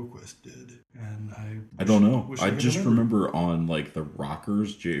if Boquist did. And I don't know. I just remember on like the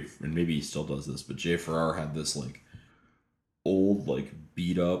Rockers, Jay, and maybe he still does this, but Jay Farrar had this like old like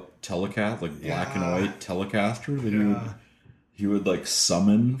beat up Telecast, like black and white Telecaster that he would like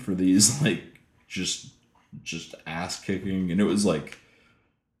summon for these like just ass kicking, and it was like,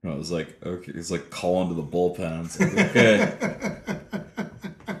 it was like, okay, it's like calling to the bullpen. It's like, okay.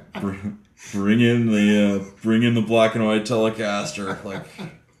 Bring in the black and white Telecaster. Like,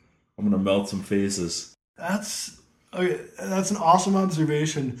 I'm gonna melt some faces. That's an awesome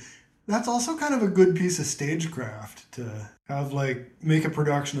observation. That's also kind of a good piece of stagecraft to have, like, make a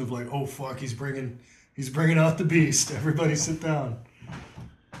production of like, oh fuck, he's bringing out the beast. Everybody sit down.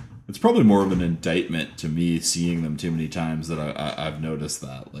 It's probably more of an indictment to me seeing them too many times that I've noticed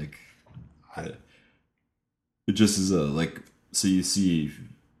that. Like, it just is like, so you see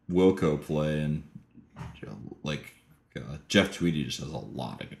Wilco play, and Jeff Tweedy just has a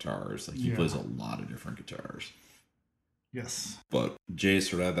lot of guitars. Like, he plays a lot of different guitars. Yes. But Jay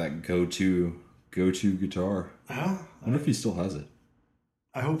sort of had that go-to guitar. I wonder if he still has it.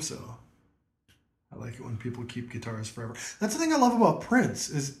 I hope so. I like it when people keep guitars forever. That's the thing I love about Prince,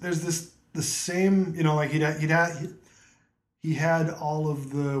 is there's the same, like he had all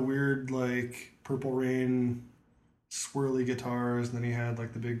of the weird like Purple Rain swirly guitars, and then he had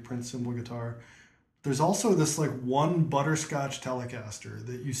like the big Prince cymbal guitar. There's also this like one butterscotch Telecaster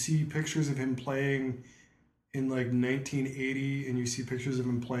that you see pictures of him playing in like 1980, and you see pictures of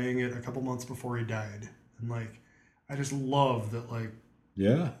him playing it a couple months before he died. And like, I just love that, like,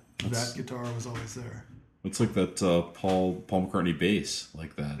 that guitar was always there. It's like that Paul McCartney bass,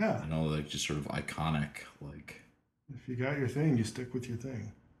 like that. Yeah. Like just sort of iconic. Like, if you got your thing, you stick with your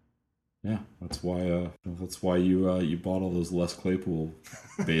thing. Yeah, that's why you bought all those Les Claypool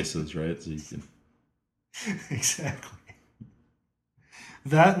basses, right? So you can. Exactly.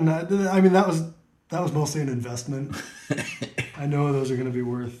 That was mostly an investment. I know those are going to be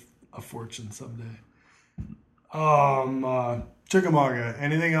worth a fortune someday. Chickamauga.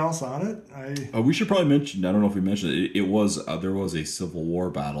 Anything else on it? We should probably mention. I don't know if we mentioned it. It was there was a Civil War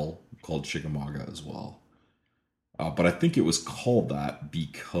battle called Chickamauga as well. But I think it was called that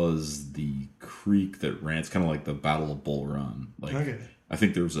because the creek that ran, it's kind of like the Battle of Bull Run. Like, okay. I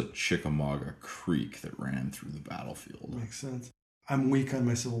think there was a Chickamauga Creek that ran through the battlefield. Makes sense. I'm weak on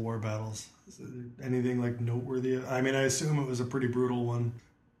my Civil War battles. Is there anything like noteworthy? I mean, I assume it was a pretty brutal one.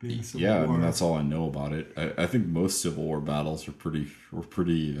 Being Civil War. I mean, that's all I know about it. I think most Civil War battles were pretty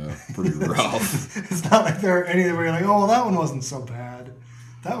rough. It's not like there are any where you're like, oh, well, that one wasn't so bad.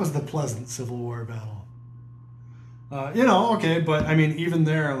 That was the pleasant Civil War battle. Okay, but I mean, even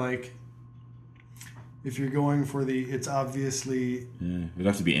there, like, if you're going for it's obviously... Yeah, it'd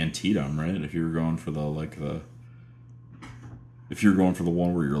have to be Antietam, right? If you were going for if you're going for the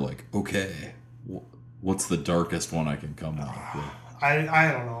one where you're like, okay, what's the darkest one I can come up with? I don't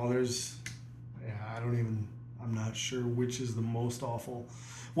know. I'm not sure which is the most awful.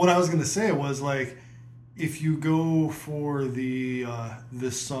 What I was going to say was, like, if you go for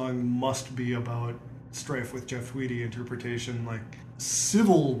this song must be about strife with Jeff Tweedy interpretation, like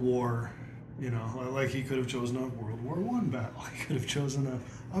Civil War, like he could have chosen a World War I battle. He could have chosen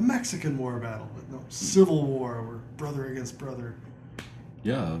a Mexican War battle. But no, Civil War, or brother against brother.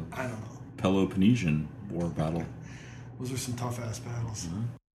 Yeah. I don't know. Peloponnesian War battle. Those are some tough-ass battles. Mm-hmm.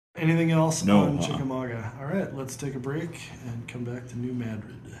 Anything else No, on Chickamauga? All right, let's take a break and come back to New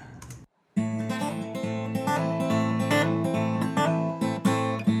Madrid.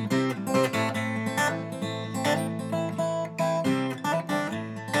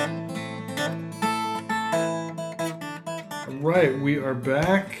 Right, we are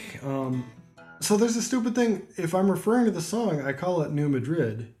back. So there's a stupid thing. If I'm referring to the song, I call it New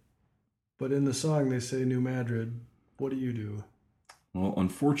Madrid. But in the song, they say New Madrid. What do you do? Well,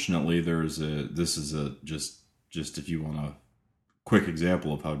 unfortunately, this is just if you want a quick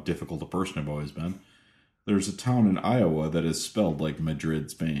example of how difficult a person I've always been. There's a town in Iowa that is spelled like Madrid,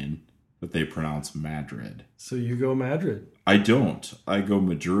 Spain, that they pronounce Madrid. So you go Madrid. I don't. I go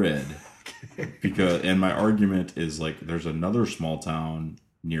Madrid. And my argument is, like, there's another small town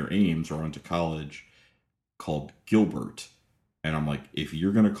near Ames where I went to college called Gilbert. And I'm like, if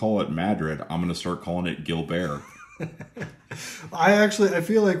you're going to call it Madrid, I'm going to start calling it Gilbert. I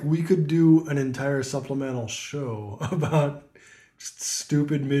feel like we could do an entire supplemental show about just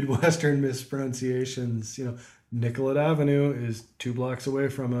stupid Midwestern mispronunciations. Nicollet Avenue is 2 blocks away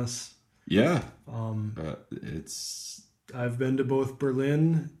from us. Yeah. I've been to both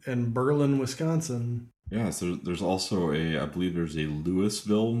Berlin and Berlin, Wisconsin. Yeah, so there's also I believe there's a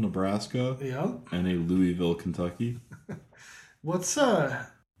Louisville, Nebraska. Yeah. And a Louisville, Kentucky.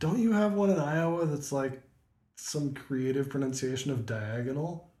 Don't you have one in Iowa that's like some creative pronunciation of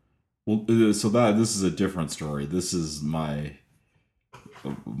diagonal? Well, so this is a different story. This is my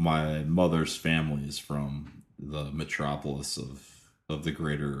mother's family is from the metropolis of the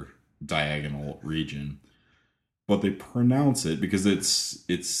greater Diagonal region. But they pronounce it because it's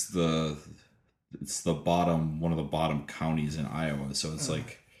the bottom, one of the bottom counties in Iowa. So it's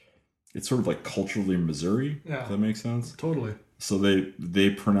it's sort of like culturally Missouri. Yeah. Does that make sense? Totally. So they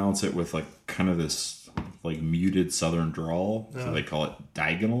pronounce it with like kind of this like muted southern drawl. Yeah. So they call it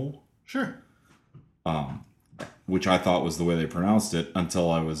diagonal. Sure. Which I thought was the way they pronounced it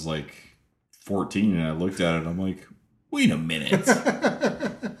until I was like 14 and I looked at it and I'm like, wait a minute.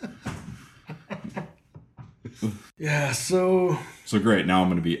 Yeah, so great. Now I'm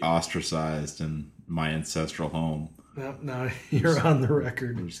going to be ostracized in my ancestral home. Now you're on the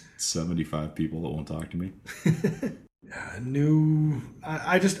record. There's 75 people that won't talk to me. Yeah,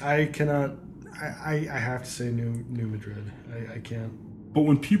 I have to say New Madrid. I can't. But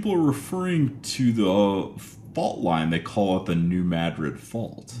when people are referring to the fault line, they call it the New Madrid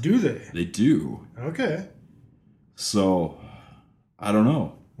Fault. Do they? They do. Okay. So, I don't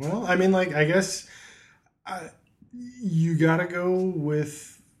know. Well, I mean, like, I guess you gotta go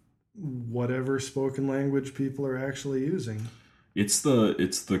with whatever spoken language people are actually using. It's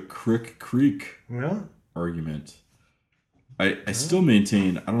the Crick Creek argument. I still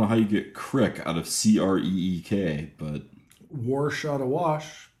maintain, I don't know how you get Crick out of Creek, but Wash out of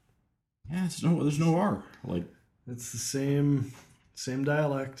wash. Yeah, there's no R. Like, it's the same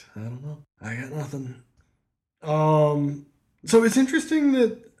dialect. I don't know. I got nothing. So it's interesting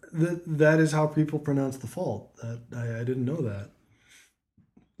that is how people pronounce the fault. That I didn't know that.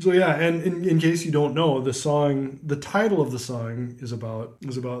 So yeah, and in case you don't know, the title of the song is about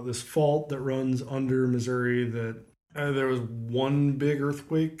this fault that runs under Missouri. That there was one big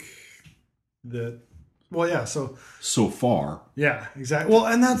earthquake. So far. Yeah, exactly. Well,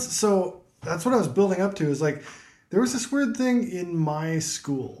 and that's what I was building up to. Is like there was this weird thing in my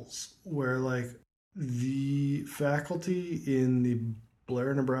schools where like the faculty in the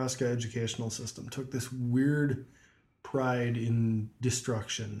Blair, Nebraska educational system took this weird pride in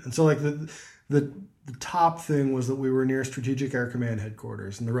destruction. And so like the top thing was that we were near Strategic Air Command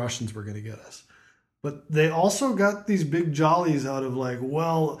headquarters and the Russians were going to get us. But they also got these big jollies out of like,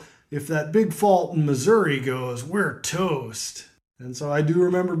 well, if that big fault in Missouri goes, we're toast. And so I do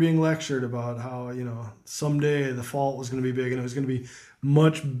remember being lectured about how, someday the fault was going to be big and it was going to be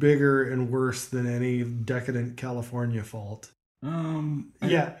much bigger and worse than any decadent California fault.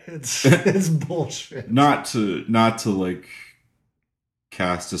 It's bullshit. Not to like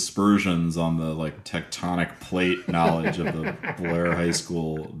cast aspersions on the like tectonic plate knowledge of the Blair High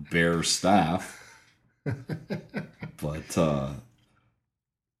School Bear staff. But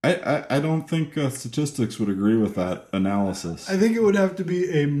I don't think statistics would agree with that analysis. I think it would have to be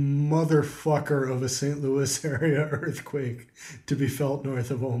a motherfucker of a St. Louis area earthquake to be felt north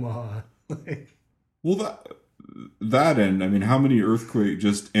of Omaha. Well, that and I mean, how many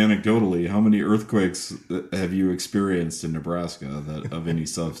just anecdotally, how many earthquakes have you experienced in Nebraska that of any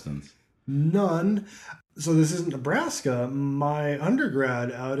substance? None. So this isn't Nebraska. My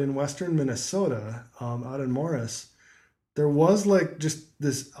undergrad out in western Minnesota, out in Morris, there was like just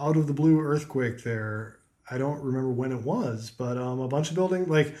this out of the blue earthquake there. I don't remember when it was, but a bunch of buildings,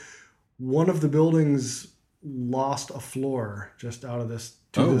 like one of the buildings lost a floor just out of this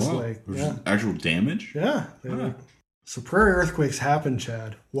lake. Yeah. Actual damage? Yeah. So prairie earthquakes happen,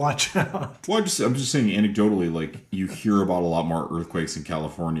 Chad. Watch out. Well, I'm just saying anecdotally, like you hear about a lot more earthquakes in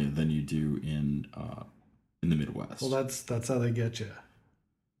California than you do in the Midwest. Well, that's how they get you.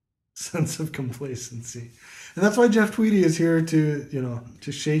 Sense of complacency. And that's why Jeff Tweedy is here to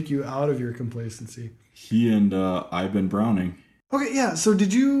shake you out of your complacency. He and Ivan Browning. Okay, yeah. So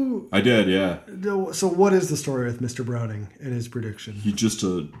did you? I did, yeah. So what is the story with Mr. Browning and his prediction? He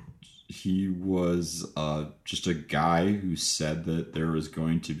was just a guy who said that there was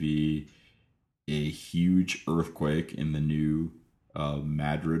going to be a huge earthquake in the new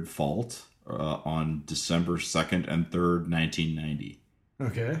Madrid Fault on December 2nd and 3rd, 1990.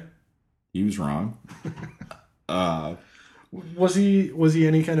 Okay. He was wrong. Was he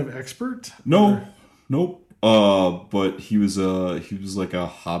any kind of expert? No. Nope. But he was like a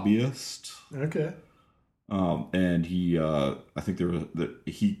hobbyist. Okay. And he I think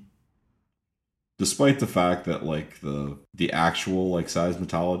despite the fact that like the actual like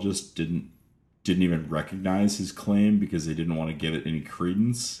seismologist didn't even recognize his claim because they didn't want to give it any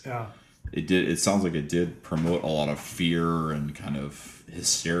credence. Yeah. It sounds like it did promote a lot of fear and kind of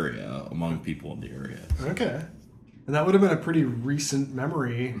hysteria among people in the area. Okay. And that would have been a pretty recent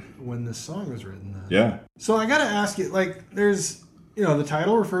memory when this song was written then. Yeah. So I got to ask you, like, there's, the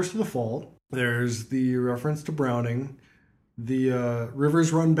title refers to the fault. There's the reference to Browning. The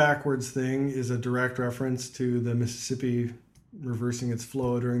rivers run backwards thing is a direct reference to the Mississippi reversing its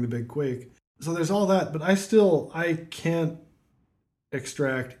flow during the big quake. So there's all that, but I can't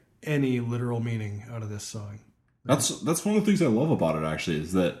extract any literal meaning out of this song. That's one of the things I love about it, actually,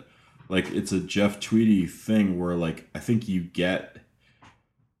 is that like it's a Jeff Tweedy thing where like I think you get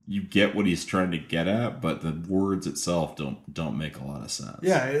what he's trying to get at, but the words itself don't make a lot of sense.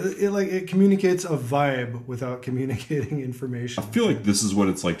 Yeah, it communicates a vibe without communicating information. I feel like this is what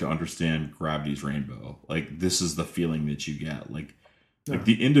it's like to understand Gravity's Rainbow. Like this is the feeling that you get. Like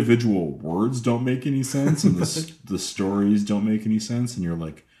the individual words don't make any sense, and the stories don't make any sense, and you're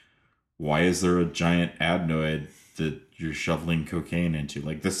like, why is there a giant adenoid that you're shoveling cocaine into?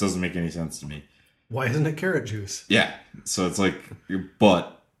 Like, this doesn't make any sense to me. Why isn't it carrot juice? Yeah. So it's like,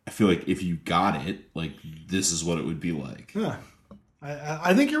 but I feel like if you got it, like, this is what it would be like. Yeah.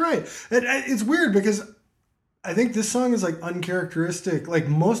 I think you're right. It's weird because I think this song is, like, uncharacteristic. Like,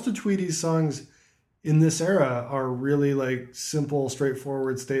 most of Tweedy's songs in this era are really, like, simple,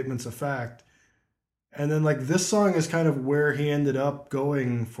 straightforward statements of fact. And then, like, this song is kind of where he ended up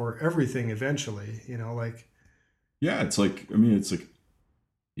going for everything eventually, like... Yeah, it's like, I mean, it's like,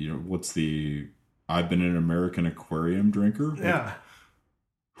 what's the... I've been an American aquarium drinker? Like, yeah.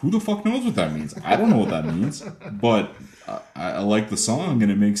 Who the fuck knows what that means? I don't know what that means. But I like the song,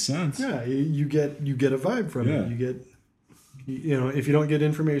 and it makes sense. Yeah, you get a vibe from it. You get... if you don't get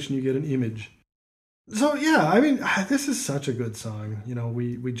information, you get an image. So, yeah, I mean, this is such a good song.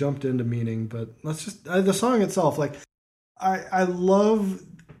 We jumped into meaning, but let's just... the song itself, like, I love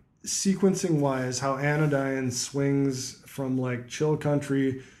sequencing-wise how Anodyne swings from, like, chill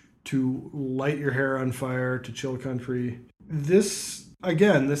country to light your hair on fire to chill country. This,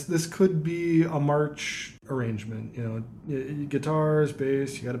 again, this could be a march arrangement. Guitars,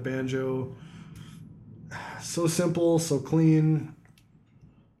 bass, you got a banjo. So simple, so clean.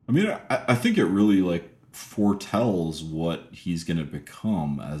 I mean, I think it really, like, foretells what he's going to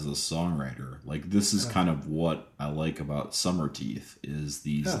become as a songwriter. Like, this is kind of what I like about Summer Teeth, is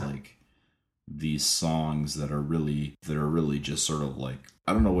these like these songs that are really just sort of like,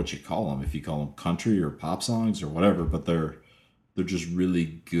 I don't know what you call them, if you call them country or pop songs or whatever, but they're just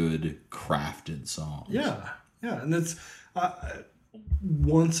really good crafted songs. Yeah, and it's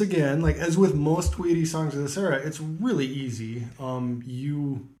once again, like as with most Tweedy songs of this era, it's really easy.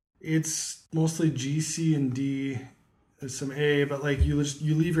 It's mostly G, C, and D. There's some A, but like you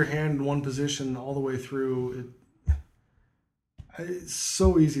leave your hand in one position all the way through. It's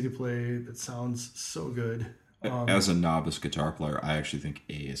so easy to play. It sounds so good. As a novice guitar player, I actually think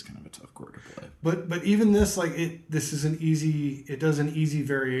A is kind of a tough chord to play. But even this, like this is an easy. It does an easy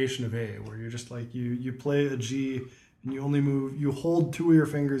variation of A, where you're just like you play a G and you hold two of your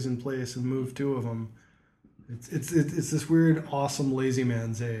fingers in place and move two of them. It's this weird, awesome lazy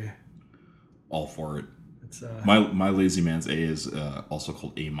man's A. All for it. It's my lazy man's A is also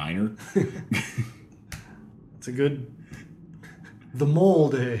called A minor. It's a good. The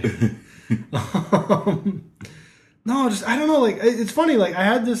mold A. No, just I don't know. Like it's funny. Like I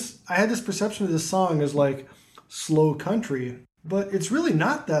had this perception of this song as like slow country, but it's really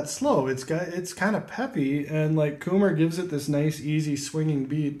not that slow. It's kind of peppy, and like Coomer gives it this nice, easy, swinging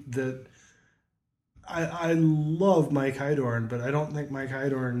beat that I love Mike Hydorn, but I don't think Mike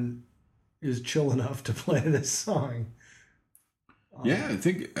Hydorn is chill enough to play this song. Yeah, I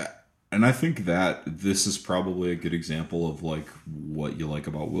think that this is probably a good example of like what you like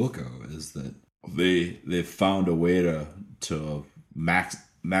about Wilco, is that they found a way to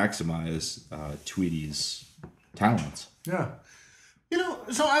maximize Tweedy's talents. Yeah.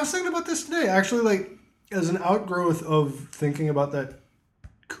 So I was thinking about this today, actually, like as an outgrowth of thinking about that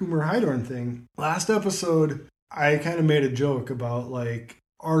Coomer Hydorn thing. Last episode, I kind of made a joke about like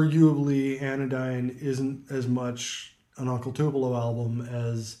arguably Anodyne isn't as much an Uncle Tupelo album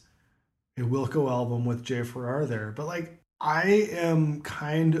as a Wilco album with Jay Farrar there. But like I am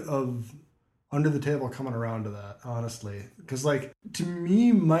kind of under the table coming around to that, honestly. Because like to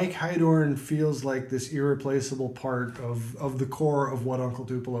me, Mike Hydorn feels like this irreplaceable part of the core of what Uncle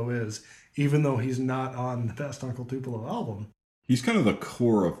Tupelo is, even though he's not on the best Uncle Tupelo album. He's kind of the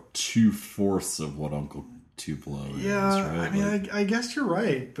core of 2/4 of what Uncle Tupelo is. Yeah, right? I mean, I guess you're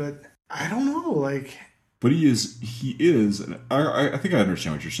right, but I don't know, like. But he is, and I think I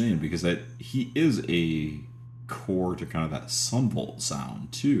understand what you're saying, because that he is a core to kind of that Sunvolt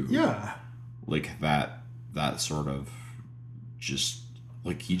sound too. Yeah. Like that sort of just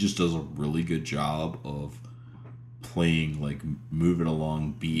like he just does a really good job of playing like moving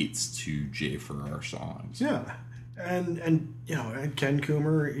along beats to Jay Farrar songs. Yeah. And and Ken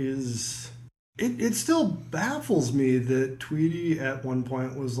Coomer is it still baffles me that Tweedy at one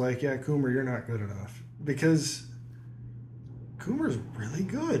point was like, yeah, Coomer, you're not good enough. Because Coomer's really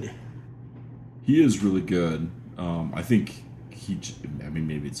good. He is really good. I think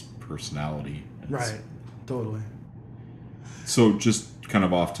maybe it's personality. Right. Totally. So just kind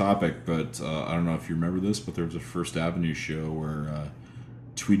of off topic, but I don't know if you remember this, but there was a First Avenue show where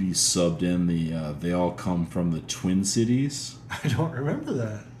Tweedy subbed in the They All Come From the Twin Cities. I don't remember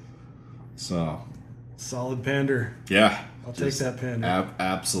that. So solid pander. Yeah. I'll take that pander.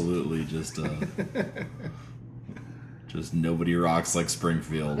 Absolutely. Just nobody rocks like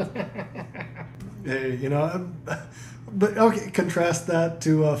Springfield. Hey, but okay, contrast that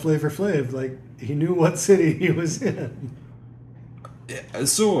to Flavor Flav. Like, he knew what city he was in.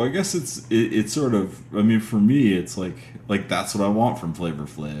 So I guess it's sort of, I mean, for me, it's like that's what I want from Flavor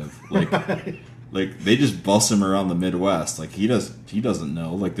Flav. Like, Right. like they just bust him around the Midwest. Like he doesn't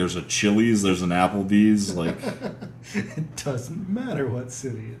know. Like there's a Chili's, there's an Applebee's. Like it doesn't matter what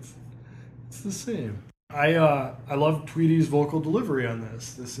city it's the same. I love Tweedy's vocal delivery on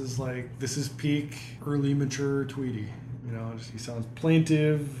this. This is peak early mature Tweedy. He sounds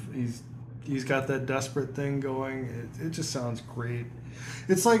plaintive. He's got that desperate thing going. It just sounds great.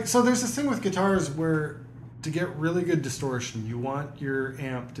 It's like, so there's this thing with guitars where to get really good distortion, you want your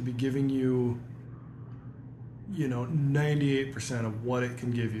amp to be giving you 98% of what it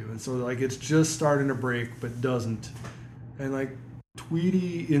can give you. And so like it's just starting to break but doesn't. And like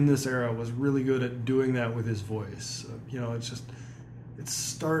Tweedy in this era was really good at doing that with his voice. It's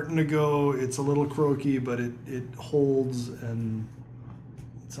starting to go, it's a little croaky, but it holds and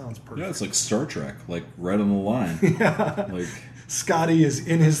it sounds perfect. Yeah, it's like Star Trek, like right on the line. Yeah. Like Scotty is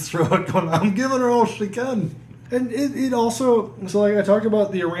in his throat going, I'm giving her all she can. And it also, so like I talked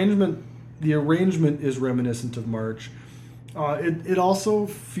about the arrangement is reminiscent of March. It also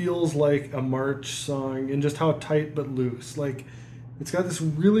feels like a March song in just how tight but loose. Like It's got this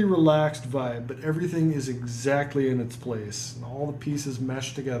really relaxed vibe, but everything is exactly in its place. And all the pieces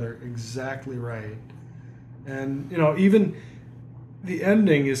mesh together exactly right. And, even the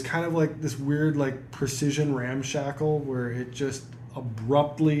ending is kind of like this weird, like, precision ramshackle where it just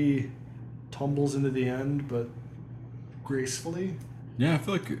abruptly tumbles into the end, but gracefully. Yeah, I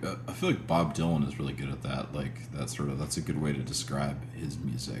feel like Bob Dylan is really good at that. Like that's a good way to describe his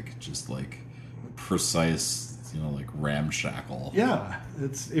music. Just like precise, like ramshackle. Yeah,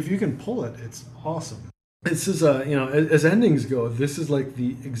 it's if you can pull it, it's awesome. This is as endings go, this is like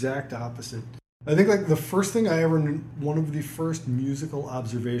the exact opposite. I think like the first thing I ever knew, one of the first musical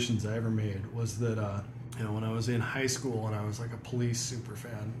observations I ever made was that when I was in high school and I was like a Police super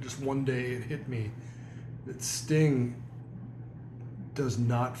fan, just one day it hit me that Sting does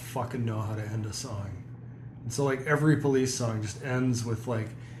not fucking know how to end a song. And so like every Police song just ends with like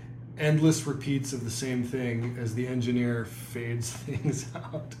endless repeats of the same thing as the engineer fades things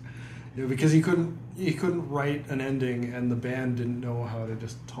out. Because he couldn't write an ending and the band didn't know how to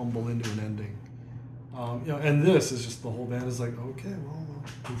just tumble into an ending. And this is just the whole band is like, okay, well,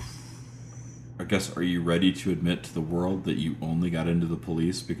 oof. I guess, are you ready to admit to the world that you only got into the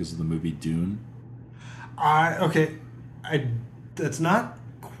Police because of the movie Dune? That's not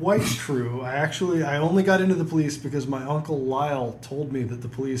quite true. I only got into the Police because my uncle Lyle told me that the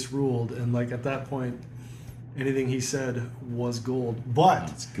Police ruled, and like at that point, anything he said was gold. But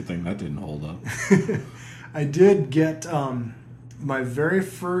it's a good thing that didn't hold up. I did get my very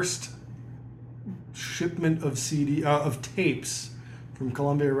first shipment of tapes from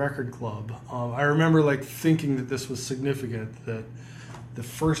Columbia Record Club. I remember like thinking that this was significant, that the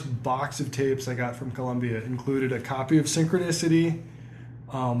first box of tapes I got from Columbia included a copy of Synchronicity,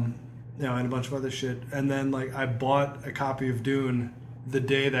 and a bunch of other shit. And then like I bought a copy of Dune the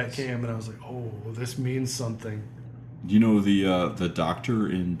day that came, and I was like, oh, this means something. You know the doctor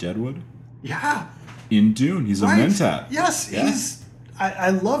in Deadwood? Yeah. In Dune, he's right. a Mentat. Yes, yeah.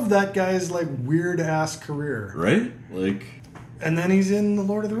 I love that guy's like weird ass career. Right? Like, and then he's in the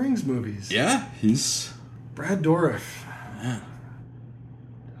Lord of the Rings movies. Yeah, he's Brad Dourif. Man.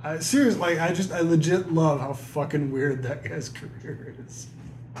 Seriously, like I legit love how fucking weird that guy's career is.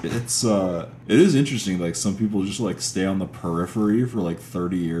 It is interesting. Like some people just like stay on the periphery for like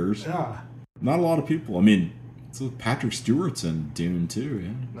 30 years. Yeah. Not a lot of people. I mean, so Patrick Stewart's in Dune too.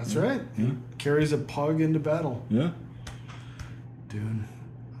 Yeah. That's right. Yeah. He carries a pug into battle. Yeah. Dune.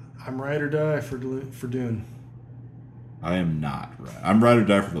 I'm ride or die for Dune. I am not right. I'm ride or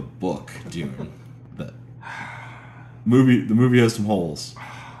die for the book Dune. The movie has some holes.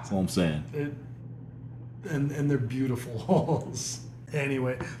 That's all I'm saying. And they're beautiful holes.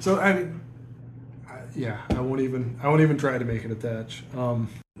 Anyway, so I mean, I won't even try to make it attach.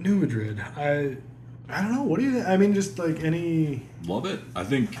 New Madrid. I don't know. What do you? I mean, just like any. Love it. I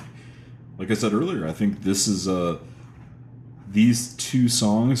think, like I said earlier, I think this is these two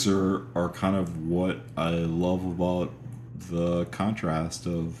songs are kind of what I love about the contrast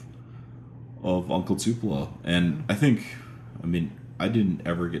of Uncle Tupelo. And I think, I mean, I didn't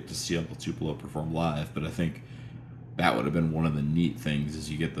ever get to see Uncle Tupelo perform live, but I think that would have been one of the neat things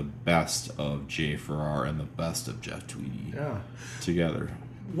is you get the best of Jay Farrar and the best of Jeff Tweedy together.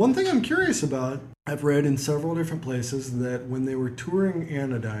 One thing I'm curious about, I've read in several different places that when they were touring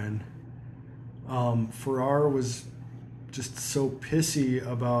Anodyne, Farrar was just so pissy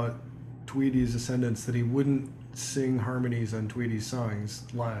about Tweedy's ascendance that he wouldn't sing harmonies on Tweedy's songs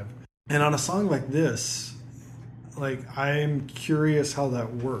live. And on a song like this, like I'm curious how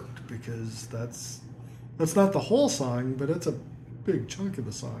that worked, because that's not the whole song, but it's a big chunk of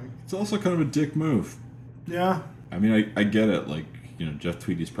the song. It's also kind of a dick move. Yeah. I mean, I get it. Like, Jeff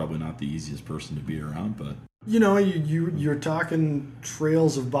Tweedy's probably not the easiest person to be around, but you're talking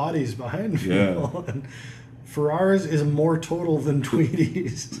trails of bodies behind people. Yeah. And Farrar's is more total than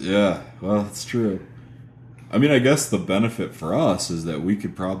Tweedy's. Yeah, well, that's true. I mean, I guess the benefit for us is that we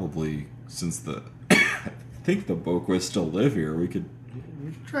could probably, since I think the Boquist still live here, we could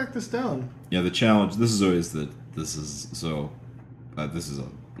track this down. Yeah, the challenge. This is always this is a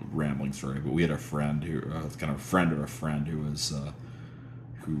rambling story, but we had a friend who kind of a friend of a friend who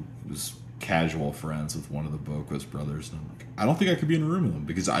was casual friends with one of the Boquist brothers, and I'm like, I don't think I could be in a room with him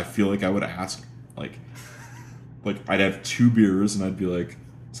because I feel like I would ask like I'd have 2 beers and I'd be like,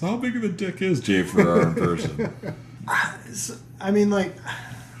 so how big of a dick is Jay Farrar in person? I mean, like,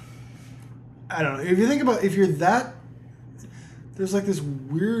 I don't know. If you think about, if you're that, there's like this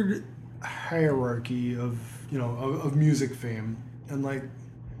weird hierarchy of music fame, and like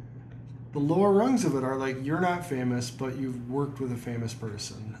the lower rungs of it are like you're not famous, but you've worked with a famous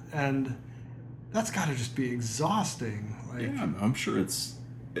person, and that's got to just be exhausting. Like, Yeah, I'm sure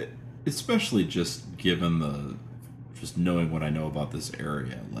especially just given just knowing what I know about this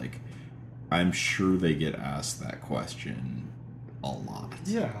area, like, I'm sure they get asked that question a lot.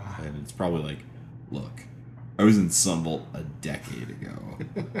 Yeah. And it's probably like, look, I was in Sunvolt a decade ago.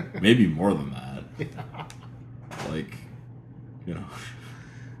 Maybe more than that. Yeah. Like, you know.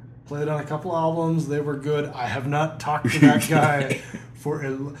 Played on a couple albums. They were good. I have not talked to that guy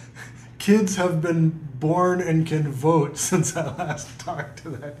kids have been born and can vote since I last talked to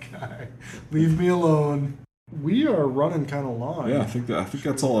that guy. Leave me alone. We are running kind of long. Yeah, I think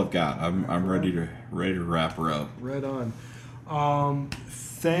that's all I've got. I'm ready to wrap her up. Right on.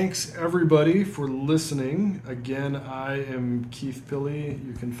 Thanks everybody for listening. Again, I am Keith Pilley.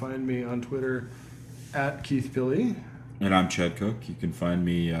 You can find me on Twitter at Keith Pilley. And I'm Chad Cook. You can find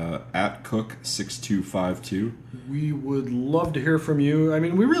me at Cook6252. We would love to hear from you. I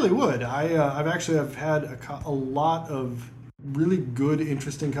mean, we really would. I've had a lot of really good,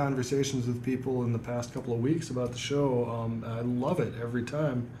 interesting conversations with people in the past couple of weeks about the show. I love it every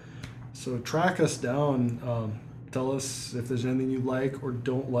time. So track us down. Tell us if there's anything you like or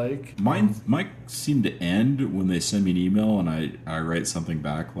don't like. Mine seem to end when they send me an email and I write something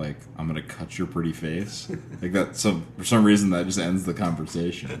back like, I'm going to cut your pretty face. Like that. So for some reason that just ends the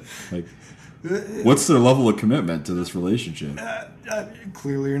conversation. Like, what's their level of commitment to this relationship?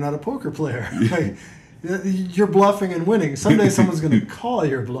 Clearly you're not a poker player. Like, you're bluffing and winning. Someday someone's going to call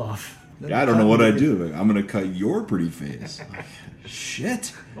your bluff. Yeah, I don't know what I do. Like, I'm going to cut your pretty face. Like,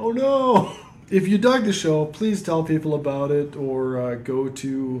 shit. Oh no. If you dug the show, please tell people about it, or go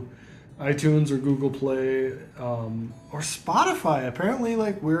to iTunes or Google Play or Spotify. Apparently,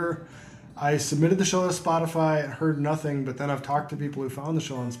 I submitted the show to Spotify, heard nothing, but then I've talked to people who found the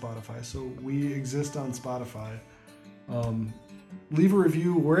show on Spotify. So we exist on Spotify. Leave a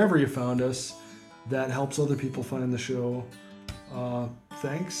review wherever you found us. That helps other people find the show.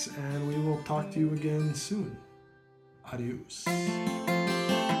 Thanks, and we will talk to you again soon. Adios.